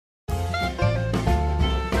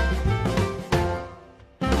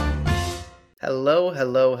Hello,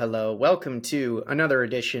 hello, hello. Welcome to another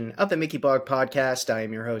edition of the Mickey Blog Podcast. I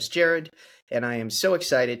am your host, Jared, and I am so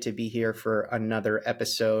excited to be here for another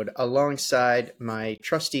episode alongside my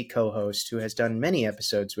trusty co-host who has done many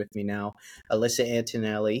episodes with me now, Alyssa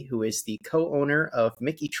Antonelli, who is the co-owner of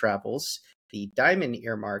Mickey Travels, the diamond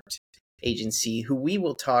earmarked agency, who we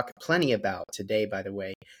will talk plenty about today, by the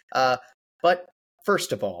way. But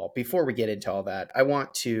first of all, before we get into all that, I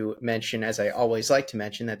want to mention, as I always like to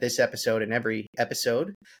mention, that this episode and every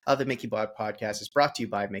episode of the Mickey Blog Podcast is brought to you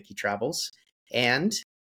by Mickey Travels. And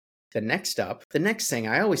the next thing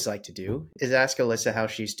I always like to do is ask Alyssa how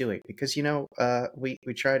she's doing, because we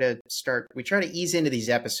try to ease into these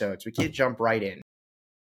episodes. We can't jump right in.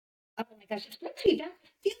 Oh my gosh, it's good to be back.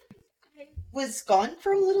 I was gone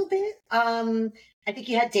for a little bit. I think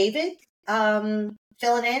you had David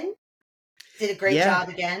filling in. Did a great job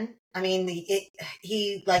again. I mean,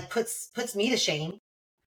 he puts me to shame.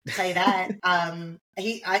 I'll tell you that.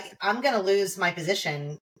 I'm gonna lose my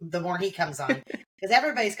position the more he comes on, because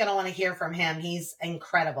everybody's gonna want to hear from him. He's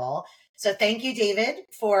incredible. So thank you, David,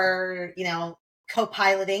 for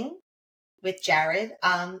co-piloting with Jared.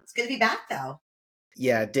 It's good to be back though.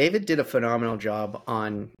 Yeah, David did a phenomenal job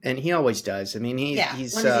and he always does. I mean,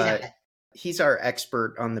 he's our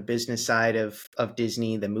expert on the business side of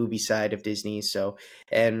Disney, the movie side of Disney. So,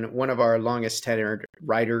 and one of our longest tenured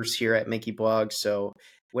writers here at Mickey Blog. So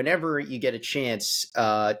whenever you get a chance,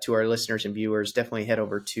 to our listeners and viewers, definitely head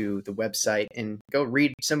over to the website and go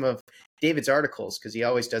read some of David's articles, because he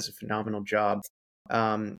always does a phenomenal job.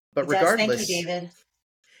 But regardless, thank you, David.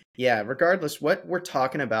 Yeah, regardless what we're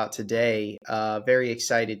talking about today, very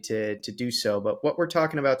excited to do so. But what we're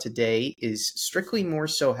talking about today is strictly more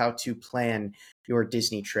so how to plan your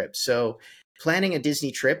Disney trip. So planning a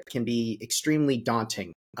Disney trip can be extremely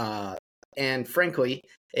daunting. And frankly,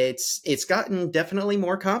 it's gotten definitely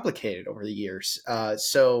more complicated over the years.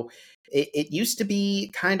 So it used to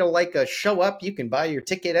be kind of like a show up, you can buy your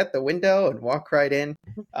ticket at the window and walk right in.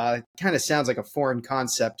 Kind of sounds like a foreign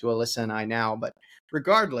concept to Alyssa and I now, but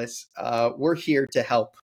regardless, we're here to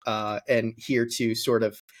help and here to sort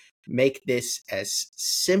of make this as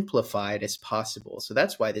simplified as possible. So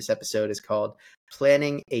that's why this episode is called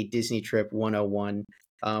Planning a Disney Trip 101.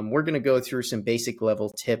 We're going to go through some basic level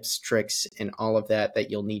tips, tricks, and all of that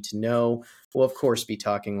you'll need to know. We'll, of course, be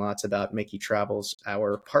talking lots about Mickey Travels,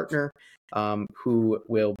 our partner, who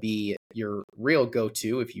will be your real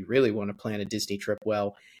go-to if you really want to plan a Disney trip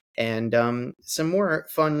well. And some more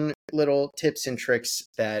fun little tips and tricks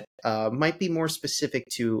that might be more specific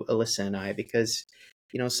to Alyssa and I, because,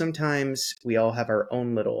 sometimes we all have our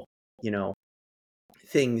own little,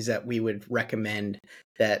 things that we would recommend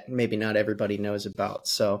that maybe not everybody knows about.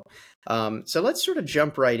 So let's sort of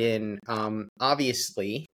jump right in.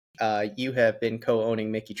 Obviously, you have been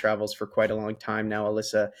co-owning Mickey Travels for quite a long time now,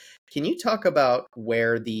 Alyssa. Can you talk about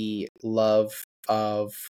where the love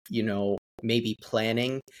of, maybe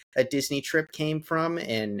planning a Disney trip came from,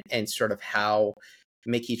 and sort of how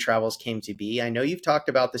Mickey Travels came to be? I know you've talked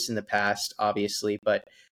about this in the past, obviously, but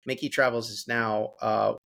Mickey Travels is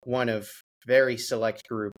now one of very select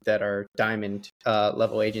group that are diamond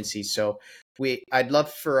level agencies. So I'd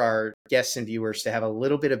love for our guests and viewers to have a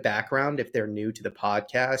little bit of background, if they're new to the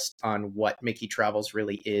podcast, on what Mickey Travels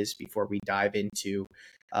really is before we dive into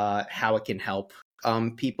how it can help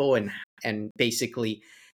people and basically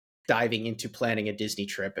diving into planning a Disney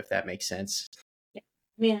trip, if that makes sense.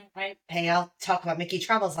 Yeah, I'll talk about Mickey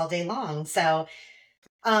Travels all day long. So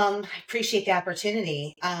I appreciate the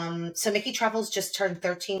opportunity. So Mickey Travels just turned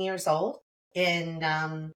 13 years old in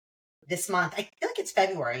this month. I feel like it's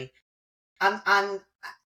February. It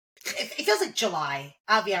feels like July.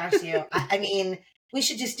 I'll be honest with you. I mean, we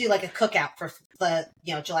should just do like a cookout for the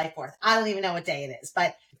July 4th. I don't even know what day it is,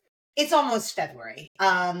 but it's almost February.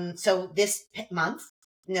 So this month,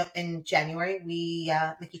 in January,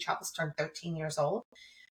 Mickey Travels turned 13 years old.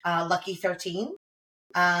 Lucky 13.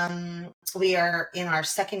 We are in our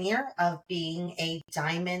second year of being a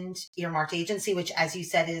diamond earmarked agency, which, as you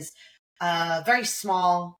said, is a very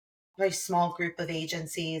small group of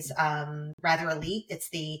agencies, rather elite. It's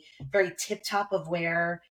the very tip top of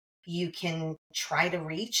where you can try to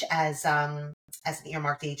reach as an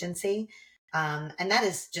earmarked agency. And that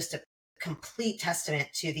is just a complete testament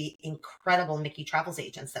to the incredible Mickey Travels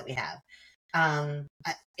agents that we have.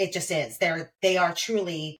 It just is. They are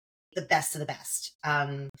truly the best of the best.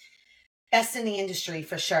 Best in the industry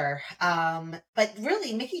for sure. But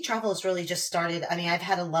really, Mickey Travels really just started. I mean, I've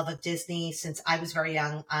had a love of Disney since I was very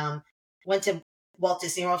young. Went to Walt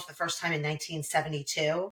Disney World for the first time in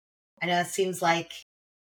 1972. I know that seems like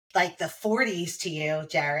the 40s to you,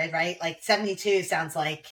 Jared, right? Like 72 sounds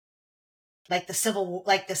like like the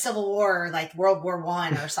Civil War, like World War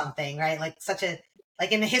I or something, right? Like such a,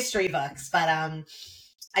 like in the history books. But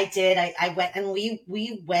I did. I went, and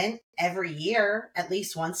we went every year, at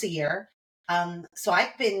least once a year. So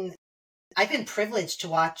I've been privileged to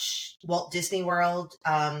watch Walt Disney World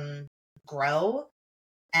grow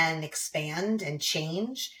and expand and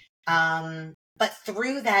change. But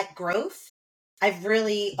through that growth, I've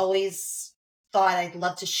really always thought I'd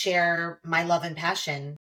love to share my love and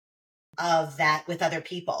passion of that with other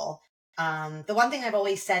people. The one thing I've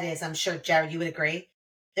always said is, I'm sure, Jared, you would agree,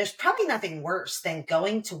 there's probably nothing worse than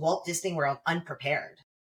going to Walt Disney World unprepared.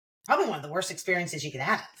 Probably one of the worst experiences you could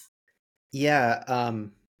have. Yeah,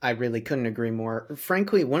 I really couldn't agree more.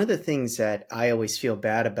 Frankly, one of the things that I always feel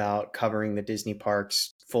bad about covering the Disney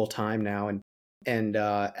parks full time now, and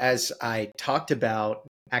as I talked about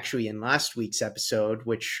actually in last week's episode,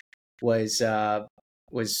 which was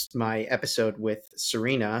was my episode with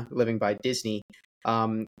Serena, Living by Disney.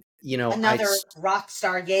 Um, you know, Another rock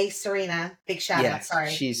star. Yay, Serena. Big shout yeah, out. Sorry.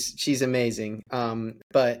 she's amazing.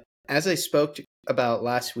 But as I spoke about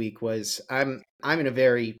last week, was I'm in a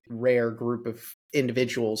very rare group of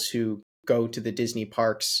individuals who go to the Disney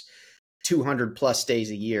parks 200 plus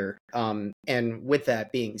days a year. And with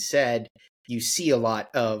that being said, you see a lot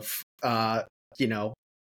of you know,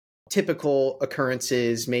 typical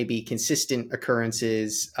occurrences, maybe consistent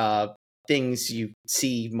occurrences, things you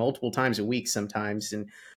see multiple times a week sometimes. And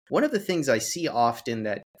one of the things I see often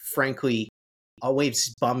that frankly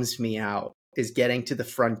always bums me out is getting to the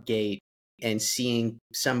front gate and seeing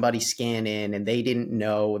somebody scan in and they didn't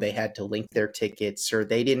know they had to link their tickets, or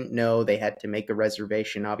they didn't know they had to make a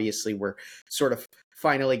reservation. Obviously, we're sort of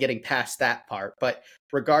finally getting past that part. But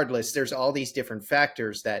regardless, there's all these different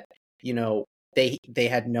factors that, you know, they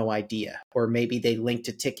had no idea, or maybe they linked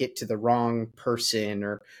a ticket to the wrong person,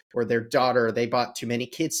 or their daughter, they bought too many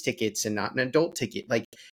kids tickets and not an adult ticket. Like,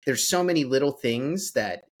 there's so many little things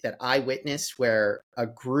that I witness where a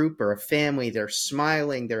group or a family, they're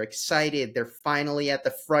smiling, they're excited, they're finally at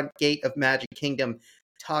the front gate of Magic Kingdom,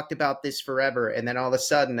 talked about this forever, and then all of a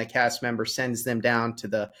sudden the cast member sends them down to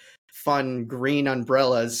the fun green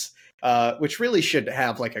umbrellas, which really should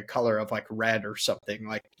have like a color of like red or something,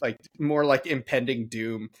 like more like impending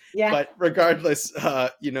doom. Yeah. But regardless,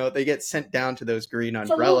 you know, they get sent down to those green It's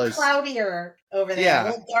a little umbrellas. cloudier over there, a Yeah,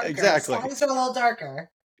 little darker. exactly. The skies are a little darker.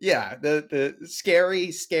 Yeah, the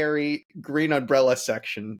scary green umbrella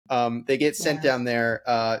section. They get sent Yeah. down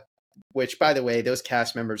there, which, by the way, those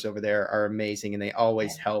cast members over there are amazing, and they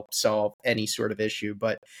always Yeah. help solve any sort of issue.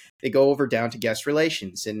 But they go over down to guest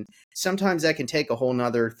relations, and sometimes that can take a whole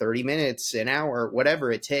nother 30 minutes, an hour,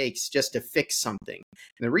 whatever it takes, just to fix something.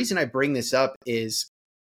 And the reason I bring this up is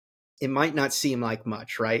it might not seem like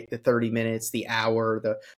much, right? The 30 minutes, the hour,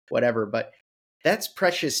 the whatever, but that's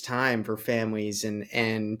precious time for families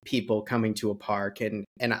and people coming to a park. And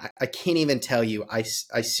I can't even tell you, I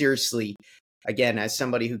seriously, again, as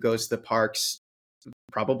somebody who goes to the parks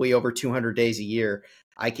probably over 200 days a year,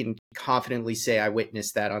 I can confidently say I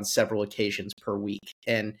witnessed that on several occasions per week.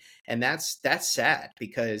 And that's sad,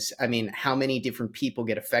 because I mean, how many different people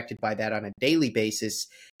get affected by that on a daily basis?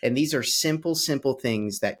 And these are simple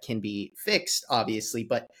things that can be fixed, obviously,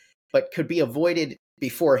 but could be avoided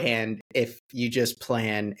beforehand if you just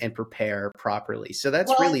plan and prepare properly. So that's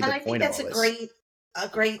Well, really and the I think point of that's all this. a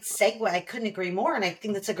great segue. I couldn't agree more. And I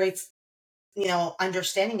think that's a great,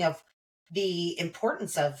 understanding of the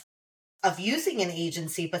importance of using an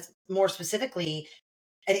agency, but more specifically,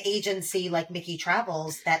 an agency like Mickey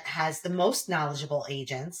Travels that has the most knowledgeable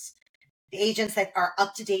agents, the agents that are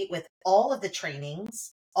up to date with all of the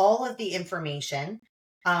trainings, all of the information.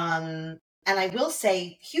 And I will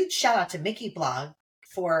say, huge shout out to Mickey Blog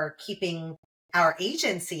for keeping our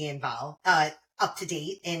agency involved, up to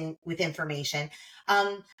date in with information.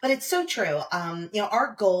 But it's so true.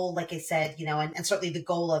 Our goal, like I said, and certainly the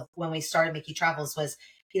goal of when we started Mickey Travels was,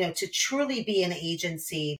 to truly be an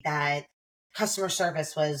agency that customer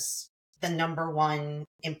service was the number one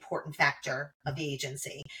important factor of the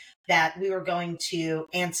agency, that we were going to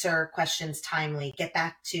answer questions timely, get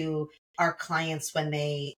back to our clients when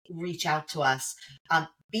they reach out to us,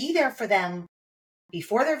 be there for them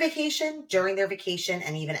before their vacation, during their vacation,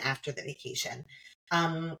 and even after the vacation.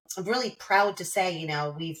 I'm really proud to say,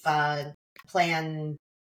 we've planned,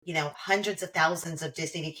 hundreds of thousands of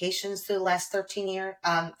Disney vacations through the last 13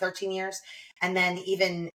 years. And then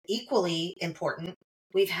even equally important,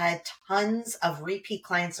 we've had tons of repeat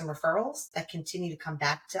clients and referrals that continue to come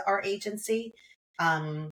back to our agency.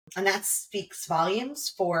 And that speaks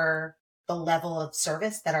volumes for the level of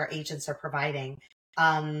service that our agents are providing.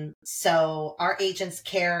 So our agents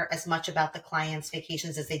care as much about the client's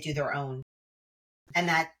vacations as they do their own. And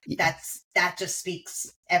that just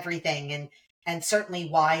speaks everything. And certainly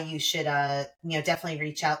why you should, definitely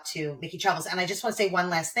reach out to Mickey Travels. And I just want to say one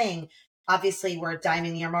last thing. Obviously we're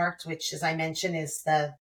diamond earmarked, which as I mentioned is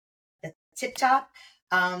the tip top.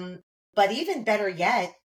 But even better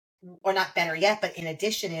yet, or not better yet, but in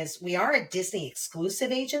addition is we are a Disney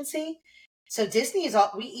exclusive agency. So Disney is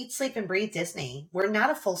all, we eat, sleep, and breathe Disney. We're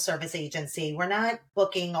not a full service agency. We're not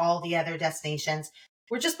booking all the other destinations.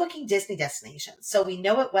 We're just booking Disney destinations. So we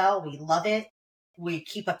know it well. We love it. We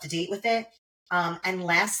keep up to date with it. And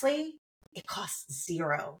lastly, it costs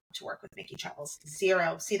 $0 to work with Mickey Travels.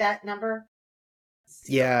 $0. See that number? $0.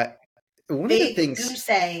 Yeah. One Big of the things, goose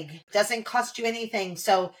egg, doesn't cost you anything.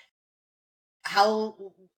 So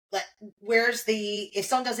if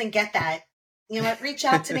someone doesn't get that, you know what, reach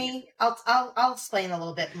out to me. I'll explain a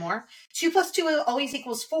little bit more. 2 + 2 always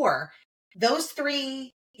equals 4. Those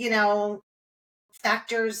 3,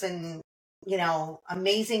 factors and,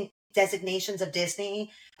 amazing designations of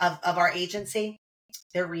Disney, of our agency,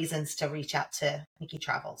 they're reasons to reach out to Mickey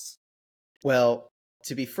Travels. well,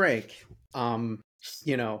 to be frank, I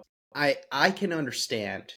can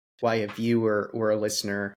understand why a viewer or a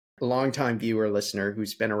listener, a longtime viewer listener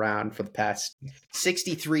who's been around for the past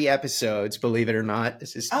 63 episodes, believe it or not.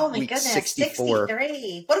 This is Oh my week goodness, 64.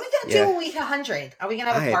 63. What are we going to do when we hit 100? Are we going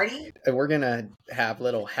to have a party? We're going to have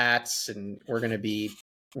little hats and we're going to be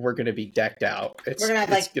decked out. We're going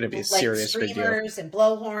to have going to be a serious big deal. Streamers and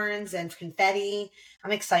blowhorns and confetti.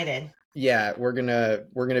 I'm excited. Yeah, we're going to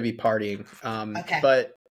be partying. Okay.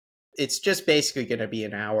 But it's just basically going to be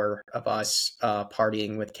an hour of us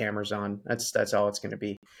partying with cameras on. That's all it's going to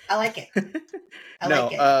be. I like it.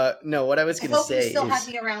 Like it. No, what I was going to say is, you still have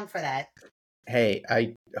me around for that. Hey,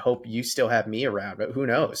 I hope you still have me around, but who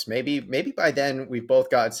knows? Maybe by then we've both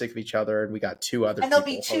gotten sick of each other and we got 2 other and people. And there'll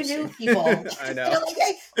be 2 hosting. new people. I know. Like,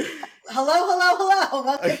 hey, hello.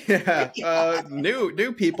 Welcome. Yeah.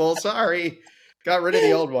 New people. Sorry. Got rid of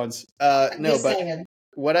the old ones. No, but saying.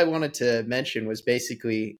 What I wanted to mention was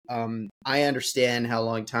basically, I understand how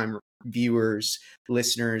long-time viewers,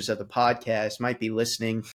 listeners of the podcast might be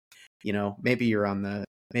listening. Maybe you're on the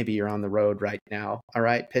road right now. All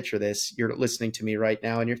right. Picture this. You're listening to me right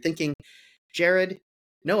now and you're thinking, Jared,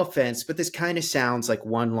 no offense, but this kind of sounds like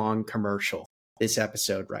one long commercial, this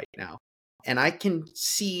episode right now. And I can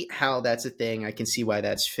see how that's a thing. I can see why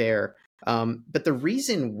that's fair. But the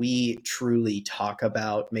reason we truly talk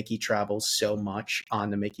about Mickey Travels so much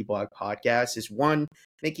on the Mickey Blog podcast is, one,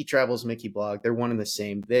 Mickey Travels, Mickey Blog, they're one and the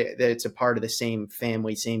same. It's a part of the same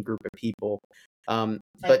family, same group of people.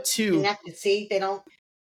 But 2, see, they don't.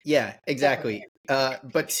 Yeah, exactly.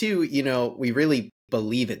 But 2, we really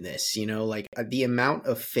believe in this, like the amount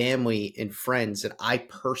of family and friends that I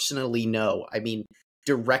personally know, I mean,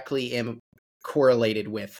 directly am correlated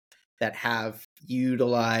with, that have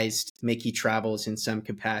utilized Mickey Travels in some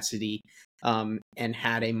capacity and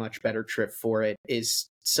had a much better trip for it is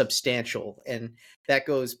substantial. And that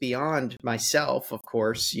goes beyond myself, of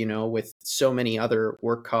course, with so many other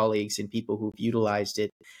work colleagues and people who've utilized it.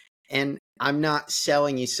 And I'm not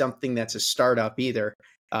selling you something that's a startup either.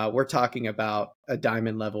 We're talking about a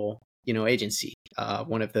diamond level, agency,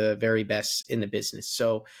 one of the very best in the business.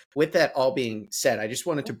 So with that all being said, I just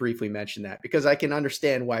wanted to briefly mention that because I can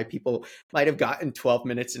understand why people might have gotten 12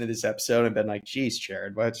 minutes into this episode and been like, geez,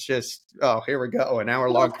 Jared, well, it's just, here we go, an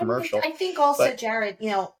hour-long commercial. I think also, Jared,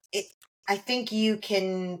 I think you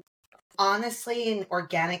can honestly and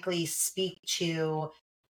organically speak to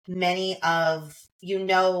many of,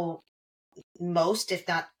 most, if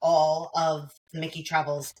not all, of the Mickey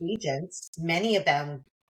Travels agents, many of them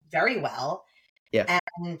very well. Yeah.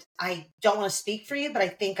 And I don't want to speak for you, but I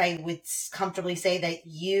think I would comfortably say that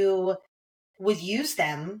you would use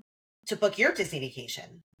them to book your Disney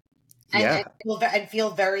vacation. Yeah. And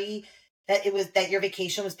feel very that your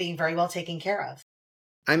vacation was being very well taken care of.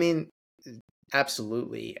 I mean,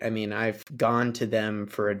 absolutely. I mean, I've gone to them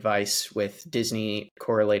for advice with Disney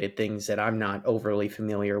correlated things that I'm not overly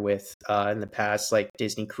familiar with in the past, like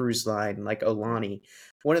Disney Cruise Line, like Olani.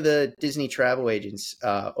 One of the Disney travel agents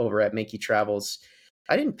over at Mickey Travels,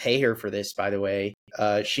 I didn't pay her for this, by the way.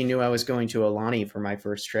 She knew I was going to Olani for my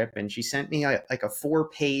first trip, and she sent me like a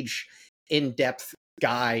 4-page in-depth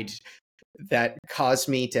guide that caused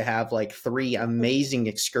me to have like 3 amazing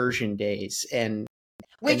excursion days.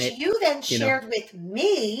 Which you then shared with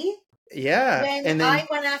me. Yeah. When I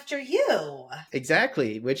went after you.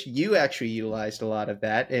 Exactly. Which you actually utilized a lot of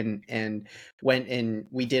that and went and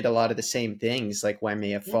we did a lot of the same things like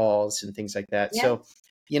Waimea Falls and things like that. Yeah. So,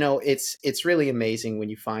 it's really amazing when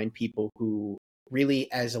you find people who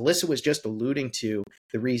really, as Alyssa was just alluding to,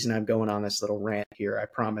 the reason I'm going on this little rant here, I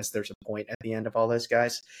promise there's a point at the end of all this,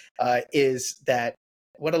 guys, is that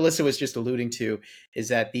what Alyssa was just alluding to is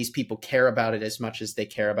that these people care about it as much as they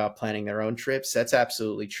care about planning their own trips. That's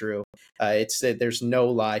absolutely true. There's no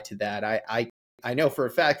lie to that. I know for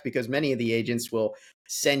a fact because many of the agents will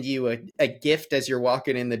send you a gift as you're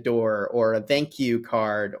walking in the door, or a thank you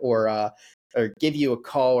card, or give you a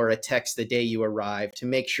call or a text the day you arrive to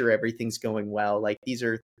make sure everything's going well. Like, these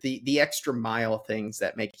are the extra mile things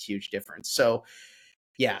that make a huge difference. So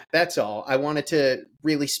yeah, that's all. I wanted to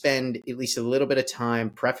really spend at least a little bit of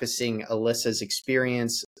time prefacing Alyssa's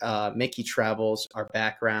experience, Mickey Travels, our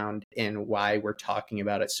background, and why we're talking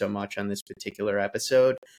about it so much on this particular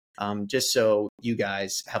episode, just so you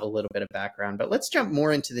guys have a little bit of background. But let's jump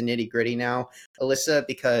more into the nitty gritty now, Alyssa,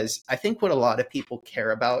 because I think what a lot of people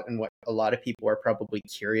care about and what a lot of people are probably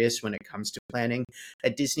curious when it comes to planning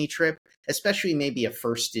a Disney trip, especially maybe a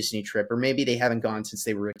first Disney trip, or maybe they haven't gone since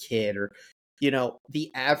they were a kid, or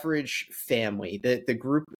the average family, the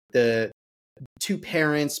group, the two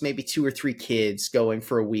parents, maybe 2 or 3 kids going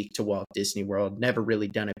for a week to Walt Disney World, never really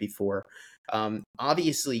done it before.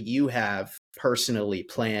 Obviously, you have personally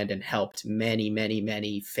planned and helped many, many,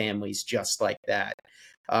 many families just like that.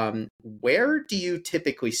 Where do you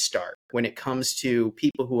typically start when it comes to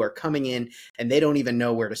people who are coming in and they don't even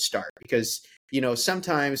know where to start? Because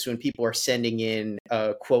sometimes when people are sending in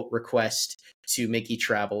a quote request to Mickey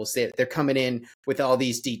Travels, they're coming in with all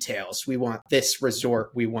these details. We want this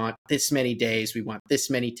resort. We want this many days. We want this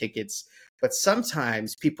many tickets. But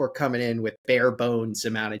sometimes people are coming in with bare bones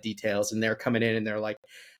amount of details, and they're coming in and they're like,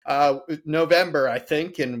 November, I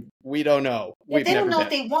think, and we don't know. Well, they don't know what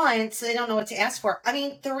they want, so they don't know what to ask for. I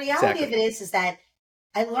mean, the reality of it is that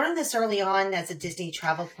I learned this early on as a Disney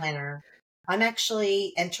travel planner. I'm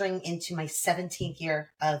actually entering into my 17th year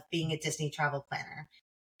of being a Disney travel planner.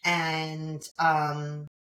 And,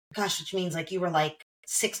 gosh, which means like you were like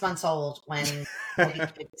 6 months old when I became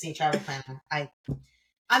a Disney travel planner.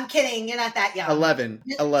 I'm kidding. You're not that young. 11,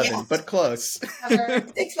 yes. But close.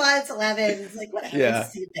 6 months, 11. It's like, whatever. Yeah.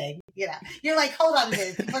 It's the thing. You're like, hold on a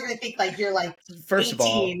minute. People are going to think like you're like First 18. of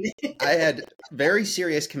all, I had very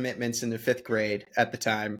serious commitments in the 5th grade at the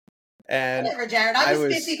time. And whatever, Jared. I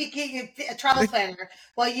was busy being a travel planner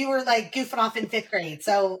while you were like goofing off in 5th grade.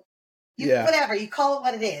 So whatever, you call it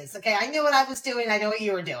what it is. Okay, I knew what I was doing. I know what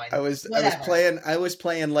you were doing. I was playing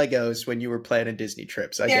Legos when you were planning Disney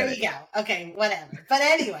trips. There you go. Okay, whatever. But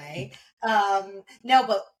anyway, no.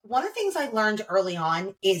 But one of the things I learned early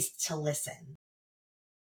on is to listen.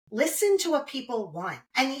 Listen to what people want,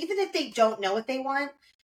 and even if they don't know what they want,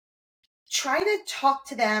 try to talk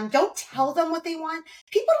to them. Don't tell them what they want.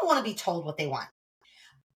 People don't want to be told what they want.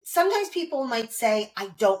 Sometimes people might say, "I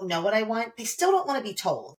don't know what I want." They still don't want to be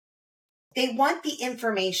told. They want the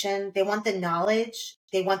information, they want the knowledge,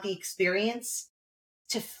 they want the experience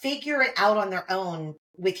to figure it out on their own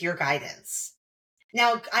with your guidance.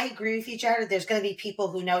 Now, I agree with you, Jared. There's going to be people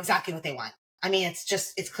who know exactly what they want. I mean,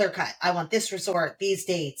 it's clear cut. I want this resort, these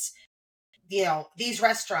dates, these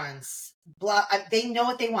restaurants, blah. They know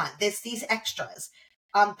what they want. These extras.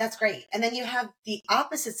 That's great. And then you have the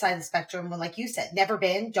opposite side of the spectrum when, like you said, never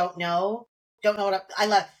been, don't know what I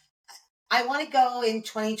love. I want to go in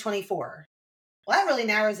 2024. Well, that really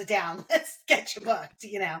narrows it down. Let's get you booked,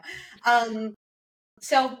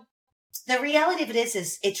 So the reality of it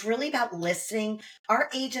is it's really about listening. Our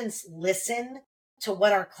agents listen to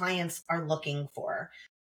what our clients are looking for.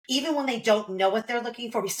 Even when they don't know what they're looking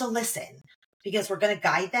for, we still listen because we're going to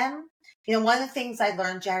guide them. One of the things I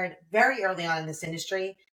learned, Jared, very early on in this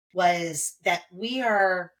industry was that we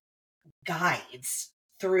are guides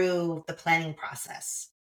through the planning process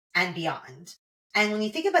and beyond. And when you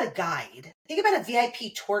think about a guide, think about a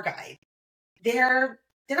VIP tour guide. They're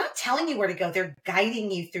not telling you where to go. They're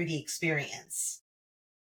guiding you through the experience.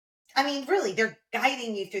 I mean, really, they're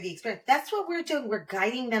guiding you through the experience. That's what we're doing. We're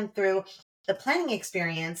guiding them through the planning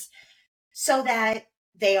experience so that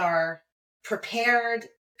they are prepared,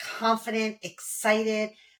 confident, excited.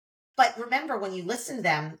 But remember, when you listen to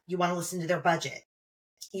them, you want to listen to their budget.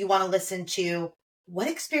 You want to listen to what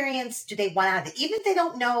experience do they want out of it? Even if they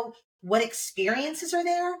don't know what experiences are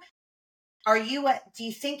there, do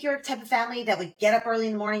you think you're a type of family that would get up early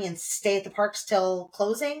in the morning and stay at the parks till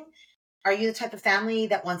closing? Are you the type of family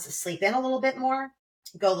that wants to sleep in a little bit more,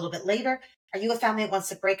 go a little bit later? Are you a family that wants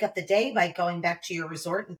to break up the day by going back to your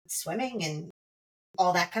resort and swimming and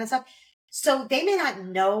all that kind of stuff? So they may not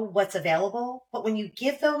know what's available, but when you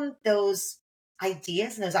give them those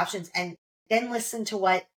ideas and those options and then listen to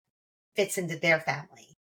what fits into their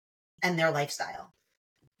family and their lifestyle.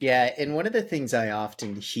 Yeah, and one of the things I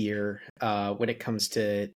often hear when it comes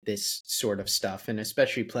to this sort of stuff, and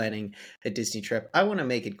especially planning a Disney trip, I want to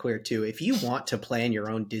make it clear too. If you want to plan your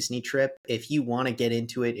own Disney trip, if you want to get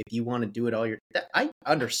into it, if you want to do it all I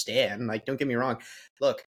understand. Like, don't get me wrong.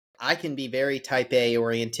 Look, I can be very type A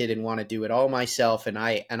oriented and want to do it all myself, and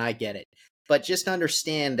I get it. But just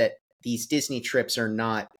understand that these Disney trips are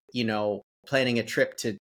not, planning a trip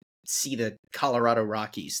to see the Colorado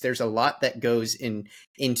Rockies. There's a lot that goes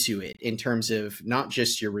into it in terms of not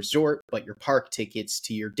just your resort, but your park tickets,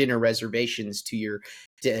 to your dinner reservations, to your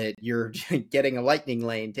getting a lightning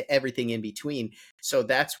lane, to everything in between. So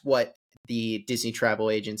that's what the Disney travel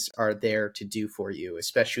agents are there to do for you,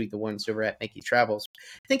 especially the ones over at Mickey Travels.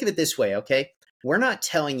 Think of it this way, okay? We're not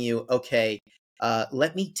telling you, okay,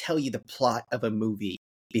 let me tell you the plot of a movie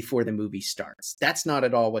before the movie starts. That's not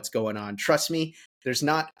at all what's going on. Trust me, there's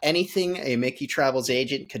not anything a Mickey Travels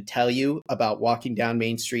agent could tell you about walking down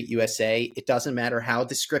Main Street, USA. It doesn't matter how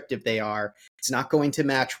descriptive they are. It's not going to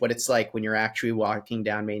match what it's like when you're actually walking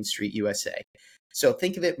down Main Street, USA. So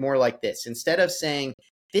think of it more like this. Instead of saying,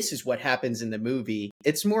 this is what happens in the movie,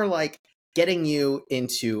 it's more like getting you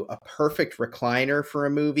into a perfect recliner for a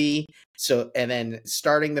movie. So, and then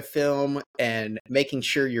starting the film and making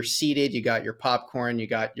sure you're seated, you got your popcorn, you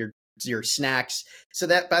got your snacks, so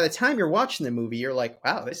that by the time you're watching the movie, you're like,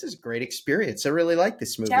 wow, this is a great experience. I really like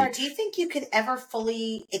this movie. Jared, do you think you could ever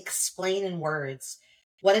fully explain in words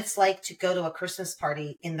what it's like to go to a Christmas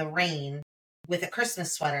party in the rain with a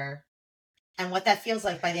Christmas sweater and what that feels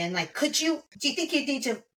like by the end? Like, do you think you'd need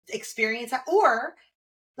to experience that? Or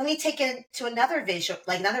let me take it to another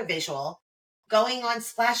visual, going on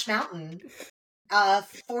Splash Mountain,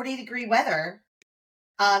 40-degree weather,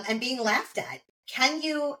 and being laughed at.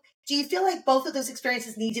 Do you feel like both of those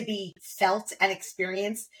experiences need to be felt and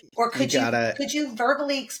experienced? Or could you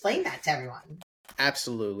verbally explain that to everyone?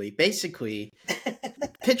 Absolutely. Basically,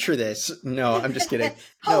 picture this. No, I'm just kidding.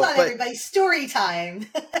 Hold on, everybody. Story time.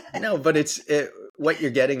 No, but what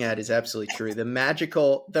you're getting at is absolutely true. The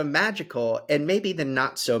magical, and maybe the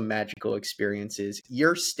not so magical experiences,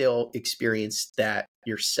 you're still experienced that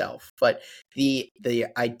yourself. But the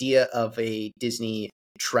idea of a Disney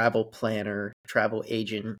travel planner, travel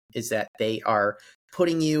agent, is that they are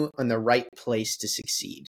putting you in the right place to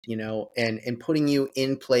succeed, and putting you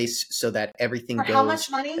in place so that everything goes how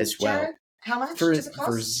much money, as well. Jared? How much does it cost?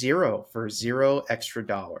 For zero extra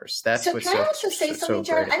dollars. That's so what's can I also say something,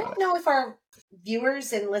 Jared? I don't know if our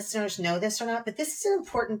viewers and listeners know this or not, but this is an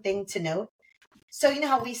important thing to note. So you know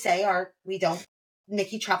how we say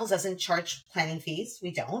Mickey Travels doesn't charge planning fees.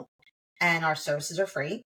 We don't. And our services are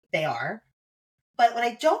free. They are. But what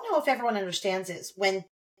I don't know if everyone understands is when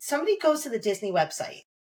somebody goes to the Disney website,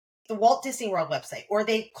 the Walt Disney World website, or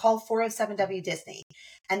they call 407W Disney,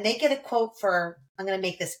 and they get a quote for, I'm going to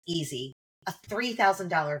make this easy, a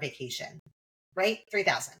 $3,000 vacation, right?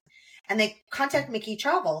 $3,000. And they contact Mickey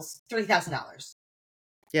Travels, $3,000.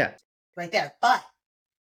 Yeah. Right there. But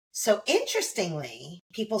so interestingly,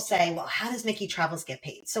 people say, well, how does Mickey Travels get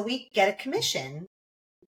paid? So we get a commission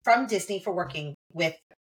from Disney for working with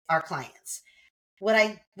our clients. What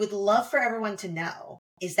I would love for everyone to know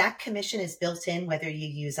is that commission is built in whether you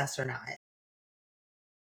use us or not.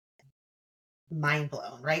 Mind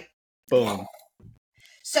blown, right? Boom.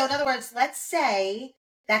 So in other words, let's say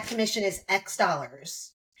that commission is X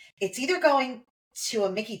dollars. It's either going to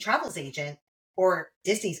a Mickey Travels agent or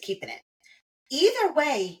Disney's keeping it. Either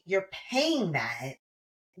way, you're paying that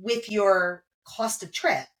with your cost of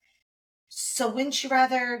trip. So wouldn't you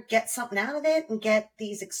rather get something out of it and get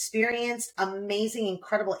these experienced, amazing,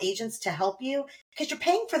 incredible agents to help you? Because you're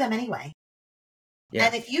paying for them anyway. Yeah.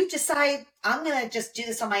 And if you decide, I'm going to just do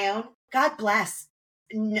this on my own, God bless.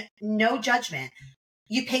 No judgment.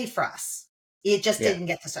 You paid for us. You just didn't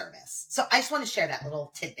get the service. So I just want to share that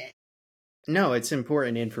little tidbit. No, it's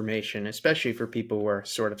important information, especially for people who are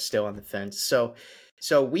sort of still on the fence.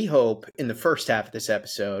 So we hope in the first half of this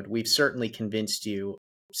episode, we've certainly convinced you,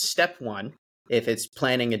 step one, if it's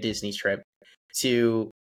planning a Disney trip,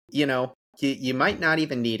 to, you might not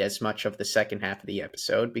even need as much of the second half of the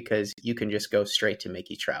episode because you can just go straight to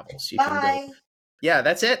Mickey Travels. You Bye. Can go, yeah,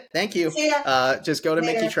 that's it. Thank you. See ya. Just go to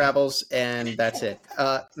Mickey Travels and that's it.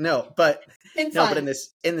 But in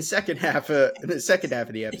the second half of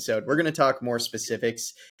the episode, we're going to talk more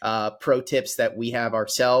specifics, pro tips that we have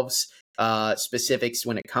ourselves, specifics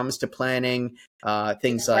when it comes to planning,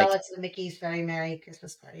 things like to the Mickey's Very Merry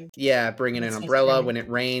Christmas Party. Yeah, bringing an umbrella when it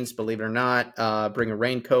rains, believe it or not, bring a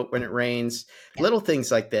raincoat when it rains, little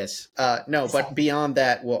things like this. But beyond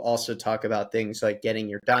that, we'll also talk about things like getting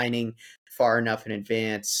your dining far enough in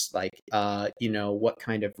advance, like what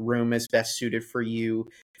kind of room is best suited for you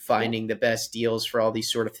finding the best deals for all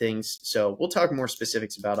these sort of things. So we'll talk more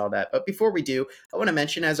specifics about all that. But before we do, I want to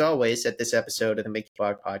mention, as always, that this episode of the Mickey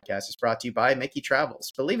Blog Podcast is brought to you by Mickey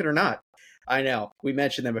Travels. Believe it or not, I know, we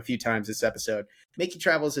mentioned them a few times this episode. Mickey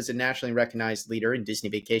Travels is a nationally recognized leader in Disney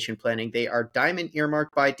vacation planning. They are diamond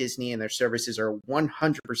earmarked by Disney, and their services are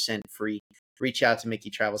 100% free. Reach out to Mickey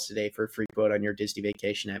Travels today for a free quote on your Disney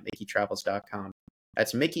vacation at MickeyTravels.com.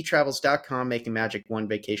 That's MickeyTravels.com, making magic one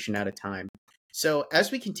vacation at a time. So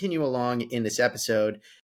as we continue along in this episode,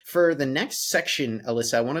 for the next section,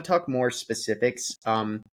 Alyssa, I want to talk more specifics,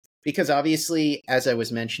 because obviously, as I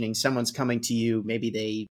was mentioning, someone's coming to you, maybe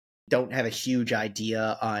they don't have a huge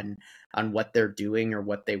idea on what they're doing or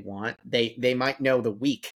what they want. They might know the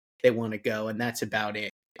week they want to go, and that's about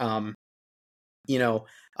it.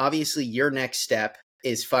 Obviously your next step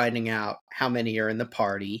is finding out how many are in the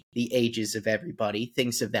party, the ages of everybody,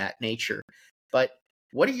 things of that nature. But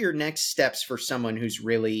what are your next steps for someone who's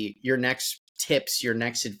really, your next tips, your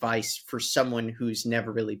next advice for someone who's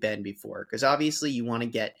never really been before? Because obviously you want to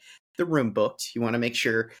get the room booked. You want to make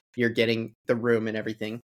sure you're getting the room and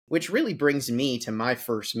everything, which really brings me to my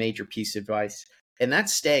first major piece of advice, and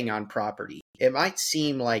that's staying on property. It might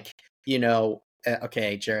seem like,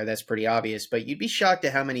 okay, Jared, that's pretty obvious, but you'd be shocked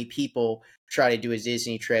at how many people try to do a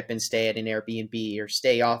Disney trip and stay at an Airbnb or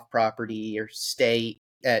stay off property or stay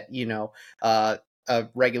at, a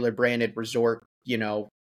regular branded resort,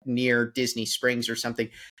 near Disney Springs or something.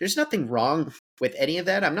 There's nothing wrong with any of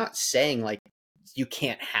that. I'm not saying like you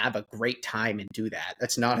can't have a great time and do that.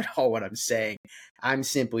 That's not at all what I'm saying. I'm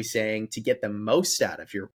simply saying to get the most out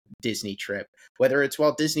of your Disney trip, whether it's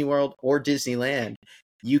Walt Disney World or Disneyland,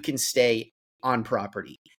 you can stay on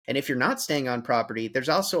property. And if you're not staying on property, there's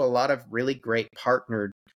also a lot of really great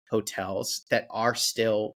partnered hotels that are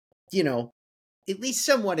still, at least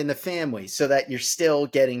somewhat in the family, so that you're still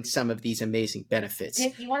getting some of these amazing benefits.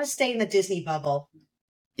 You want to stay in the Disney bubble.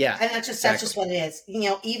 Yeah. And that's just what it is.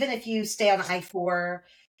 Even if you stay on I-4,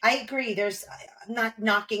 I agree. I'm not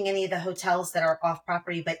knocking any of the hotels that are off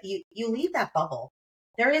property, but you leave that bubble.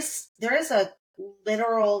 There is a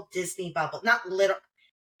literal Disney bubble. Not literal.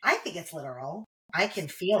 I think it's literal. I can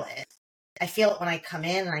feel it. I feel it when I come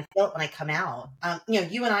in and I feel it when I come out.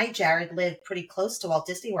 You and I, Jared, live pretty close to Walt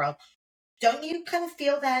Disney World. Don't you kind of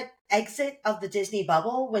feel that exit of the Disney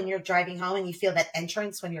bubble when you're driving home, and you feel that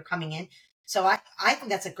entrance when you're coming in? So I think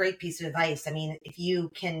that's a great piece of advice. I mean, if you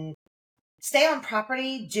can stay on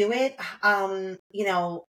property, do it.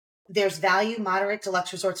 There's value, moderate,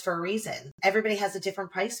 deluxe resorts for a reason. Everybody has a different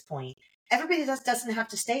price point. Everybody doesn't have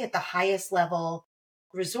to stay at the highest level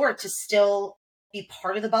resort to still be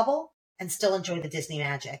part of the bubble and still enjoy the Disney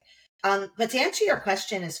magic. But to answer your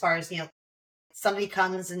question, as far as, somebody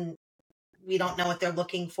comes and we don't know what they're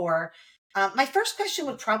looking for. My first question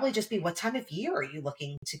would probably just be, what time of year are you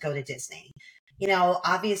looking to go to Disney?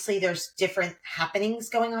 Obviously there's different happenings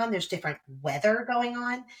going on. There's different weather going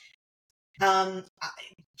on.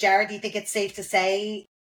 Jared, do you think it's safe to say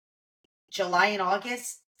July and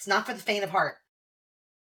August? It's not for the faint of heart.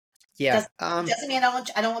 Yeah. Doesn't mean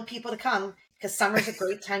I don't want people to come, because summer's a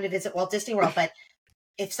great time to visit Walt Disney World. But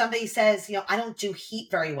if somebody says, I don't do heat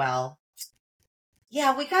very well,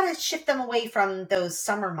 yeah, we got to shift them away from those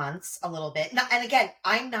summer months a little bit. Now, and again,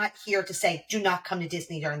 I'm not here to say do not come to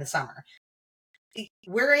Disney during the summer.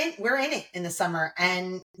 We're in it in the summer.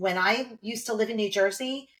 And when I used to live in New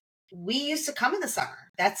Jersey, we used to come in the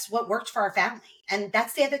summer. That's what worked for our family. And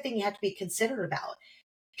that's the other thing you have to be considerate about.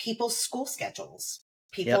 People's school schedules,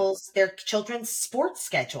 their children's sports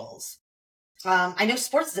schedules. I know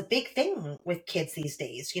sports is a big thing with kids these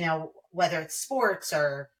days, whether it's sports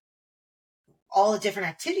or all the different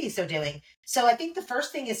activities they're doing. So I think the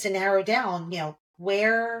first thing is to narrow down,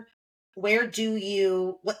 where do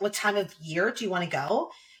you, what time of year do you want to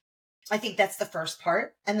go? I think that's the first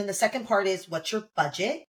part. And then the second part is, what's your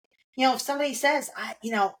budget? If somebody says,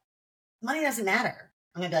 money doesn't matter,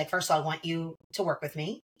 I'm going to be like, first of all, I want you to work with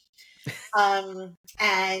me. And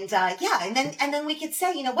then we could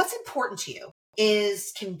say, what's important to you?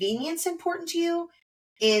 Is convenience important to you?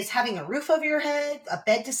 Is having a roof over your head, a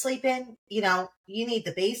bed to sleep in? You need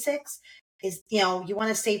the basics. Is, you want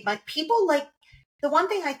to save money. People like, the one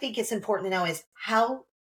thing I think is important to know is, how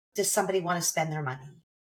does somebody want to spend their money?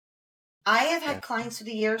 I have had clients through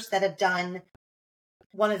the years that have done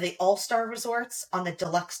one of the all-star resorts on the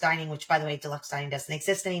deluxe dining, which, by the way, deluxe dining doesn't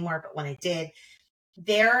exist anymore, but when it did,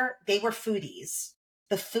 they were foodies.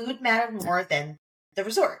 The food mattered more than the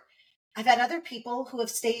resort. I've had other people who have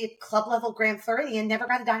stayed at club level Grand Floridian and never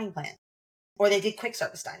got a dining plan, or they did quick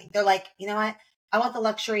service dining. They're like, you know what? I want the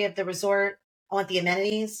luxury of the resort. I want the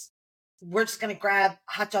amenities. We're just going to grab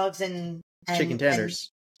hot dogs and chicken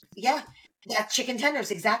tenders. Yeah, that chicken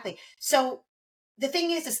tenders, exactly. So the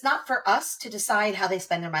thing is, it's not for us to decide how they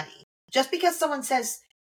spend their money. Just because someone says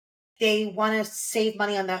they want to save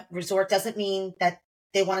money on the resort doesn't mean that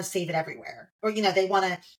they want to save it everywhere. Or, they want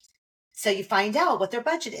to. So you find out what their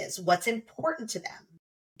budget is, what's important to them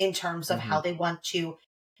in terms of Hmm. how they want to.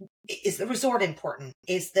 Is the resort important?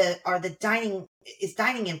 Is dining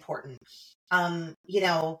important? You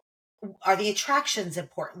know, are the attractions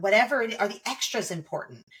important? Whatever are the extras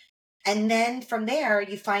important? And then from there,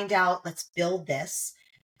 you find out, let's build this.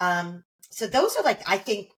 So those are like, I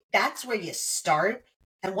think that's where you start.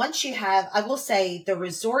 And once you have, I will say the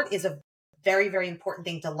resort is a very, very important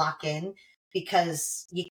thing to lock in because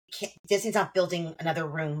you can't, Disney's not building another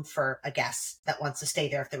room for a guest that wants to stay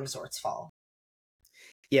there if the resorts fall.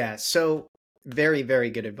 Yeah, so very, very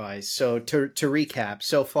good advice. So to recap,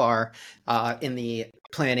 so far in the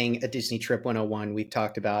planning a Disney trip 101, we've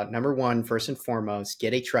talked about number one, first and foremost,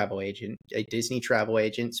 get a travel agent, a Disney travel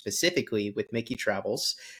agent, specifically with Mickey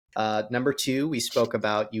Travels. Number two, we spoke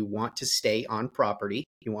about you want to stay on property,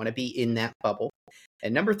 you want to be in that bubble.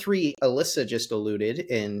 And number three, Alyssa just alluded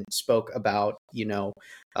and spoke about,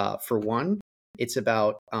 for one, it's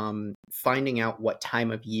about finding out what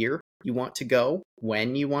time of year you want to go,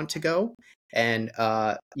 when you want to go. And,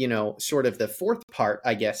 sort of the fourth part,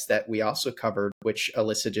 I guess, that we also covered, which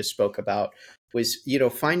Alyssa just spoke about, was,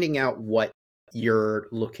 finding out what you're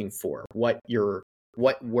looking for, what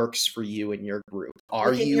works for you and your group. Are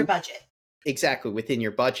Within your you budget. exactly within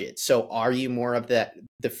your budget? So are you more of the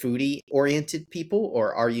foodie oriented people,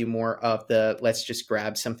 or are you more of the let's just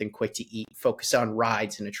grab something quick to eat, focus on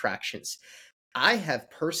rides and attractions? I have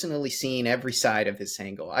personally seen every side of this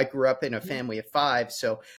angle. I grew up in a family of five.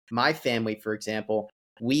 So my family, for example,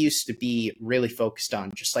 we used to be really focused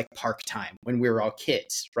on just like park time when we were all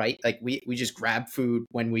kids, right? Like we just grabbed food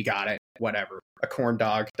when we got it, whatever. A corn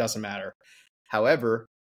dog, doesn't matter. However,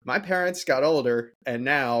 my parents got older and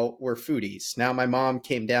now we're foodies. Now my mom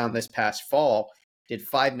came down this past fall, did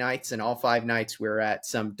 5 nights, and all 5 nights we were at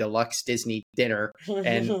some deluxe Disney dinner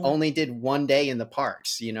and only did one day in the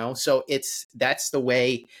parks. So that's the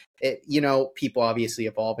way people obviously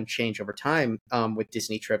evolve and change over time with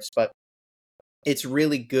Disney trips, but it's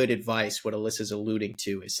really good advice. What Alyssa's alluding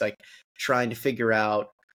to is like trying to figure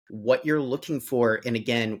out what you're looking for, and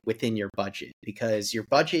again, within your budget, because your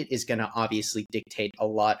budget is going to obviously dictate a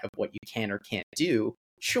lot of what you can or can't do,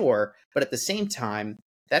 sure, but at the same time,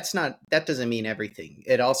 that doesn't mean everything.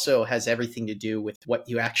 It also has everything to do with what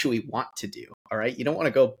you actually want to do. All right, you don't want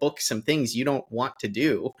to go book some things you don't want to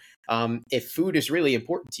do. If food is really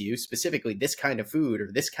important to you, specifically this kind of food or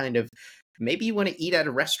this kind of, maybe you want to eat at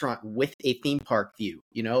a restaurant with a theme park view.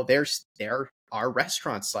 There are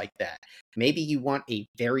restaurants like that. Maybe you want a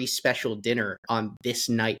very special dinner on this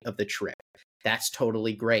night of the trip. That's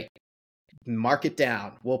totally great. Mark it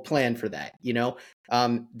down. We'll plan for that.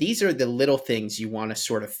 These are the little things you want to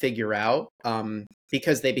sort of figure out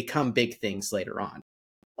because they become big things later on.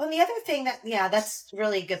 Well, and the other thing yeah, that's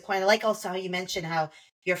really a good point. I like also how you mentioned how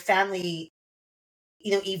your family,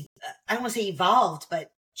 I don't want to say evolved, but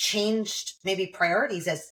changed maybe priorities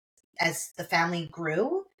as the family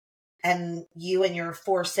grew and you and your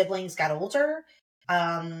four siblings got older.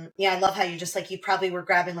 Yeah, I love how you're just like, you probably were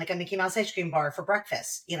grabbing like a Mickey Mouse ice cream bar for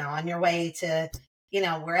breakfast, on your way to,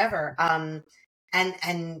 wherever. And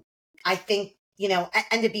I think,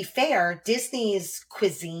 and to be fair, Disney's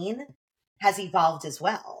cuisine has evolved as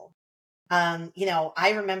well.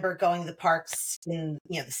 I remember going to the parks in,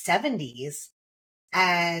 the 70s,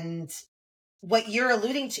 and what you're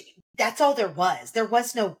alluding to, that's all there was. There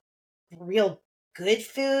was no real good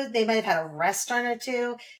food. They might have had a restaurant or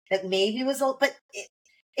two that maybe was, but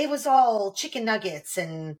it was all chicken nuggets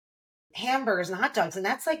and hamburgers and hot dogs. And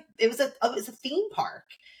that's like, it was a theme park.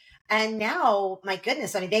 And now, my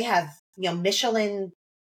goodness, I mean, they have, Michelin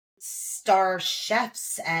star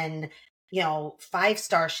chefs and,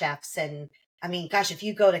 5-star chefs. And I mean, gosh, if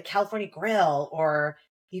you go to California Grill or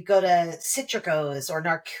you go to Citrico's or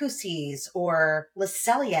Narcoossee's or Le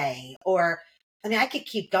Cellier, or, I mean, I could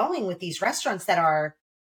keep going with these restaurants that are,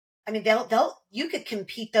 I mean, you could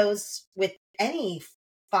compete those with any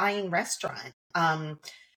fine restaurant.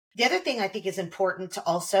 The other thing I think is important to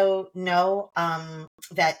also know,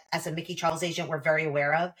 that as a Mickey Charles agent, we're very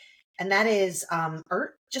aware of, and that is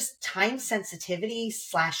just time sensitivity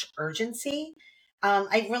 / urgency.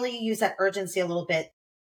 I really use that urgency a little bit.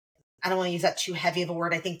 I don't want to use that too heavy of a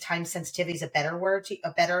word. I think time sensitivity is a better word,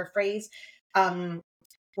 a better phrase. Um,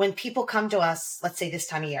 when people come to us, let's say this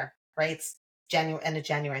time of year, right? It's January, end of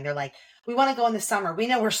January, and they're like, we want to go in the summer. We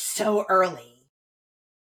know we're so early.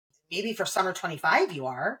 Maybe for summer 25 you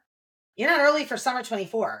are, you're not early for summer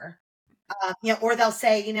 24. Or they'll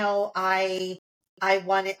say, I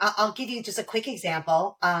wanted, I'll give you just a quick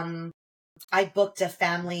example. I booked a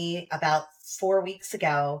family about 4 weeks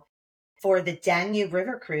ago for the Danube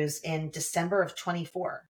River Cruise in December of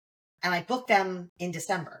 24. And I booked them in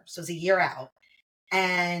December. So it was a year out.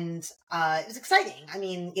 And it was exciting. I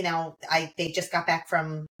mean, they just got back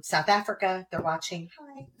from South Africa. They're watching.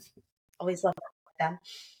 Hi. Always love them.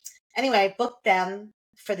 Anyway, I booked them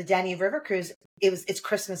for the Danube River Cruise. It's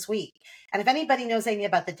Christmas week. And if anybody knows anything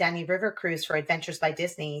about the Danube River Cruise for Adventures by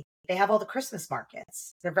Disney, they have all the Christmas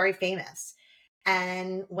markets. They're very famous.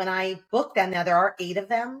 And when I booked them, now there are 8 of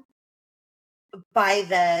them, by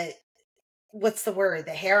the, what's the word?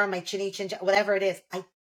 The hair on my chinny chin, whatever it is, I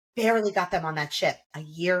barely got them on that ship a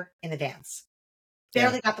year in advance.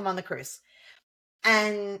 Barely got them on the cruise.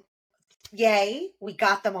 And yay, we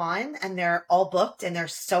got them on, and they're all booked, and they're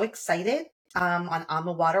so excited on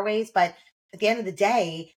the waterways. But at the end of the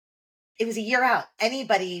day, it was a year out.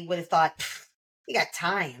 Anybody would have thought, you got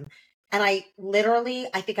time. And I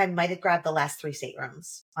think I might have grabbed the last 3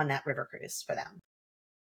 staterooms on that river cruise for them.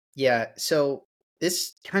 Yeah. So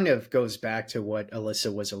this kind of goes back to what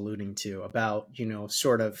Alyssa was alluding to about,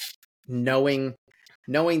 sort of knowing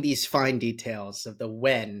these fine details of the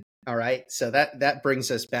when. All right. So that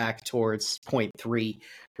brings us back towards point 3,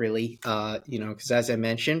 really, because as I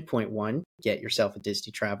mentioned, point 1, get yourself a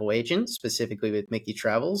Disney travel agent, specifically with Mickey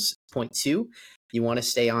Travels. Point 2, you want to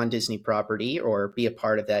stay on Disney property or be a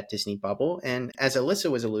part of that Disney bubble. And as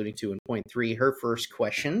Alyssa was alluding to in point 3, her first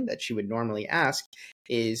question that she would normally ask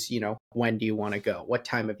is, when do you want to go? What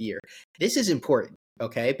time of year? This is important,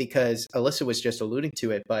 okay? Because Alyssa was just alluding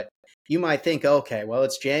to it, but you might think, okay, well,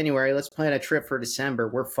 it's January. Let's plan a trip for December.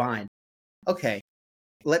 We're fine. Okay,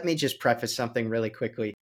 let me just preface something really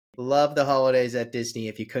quickly. Love the holidays at Disney,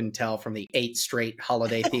 if you couldn't tell from the 8 straight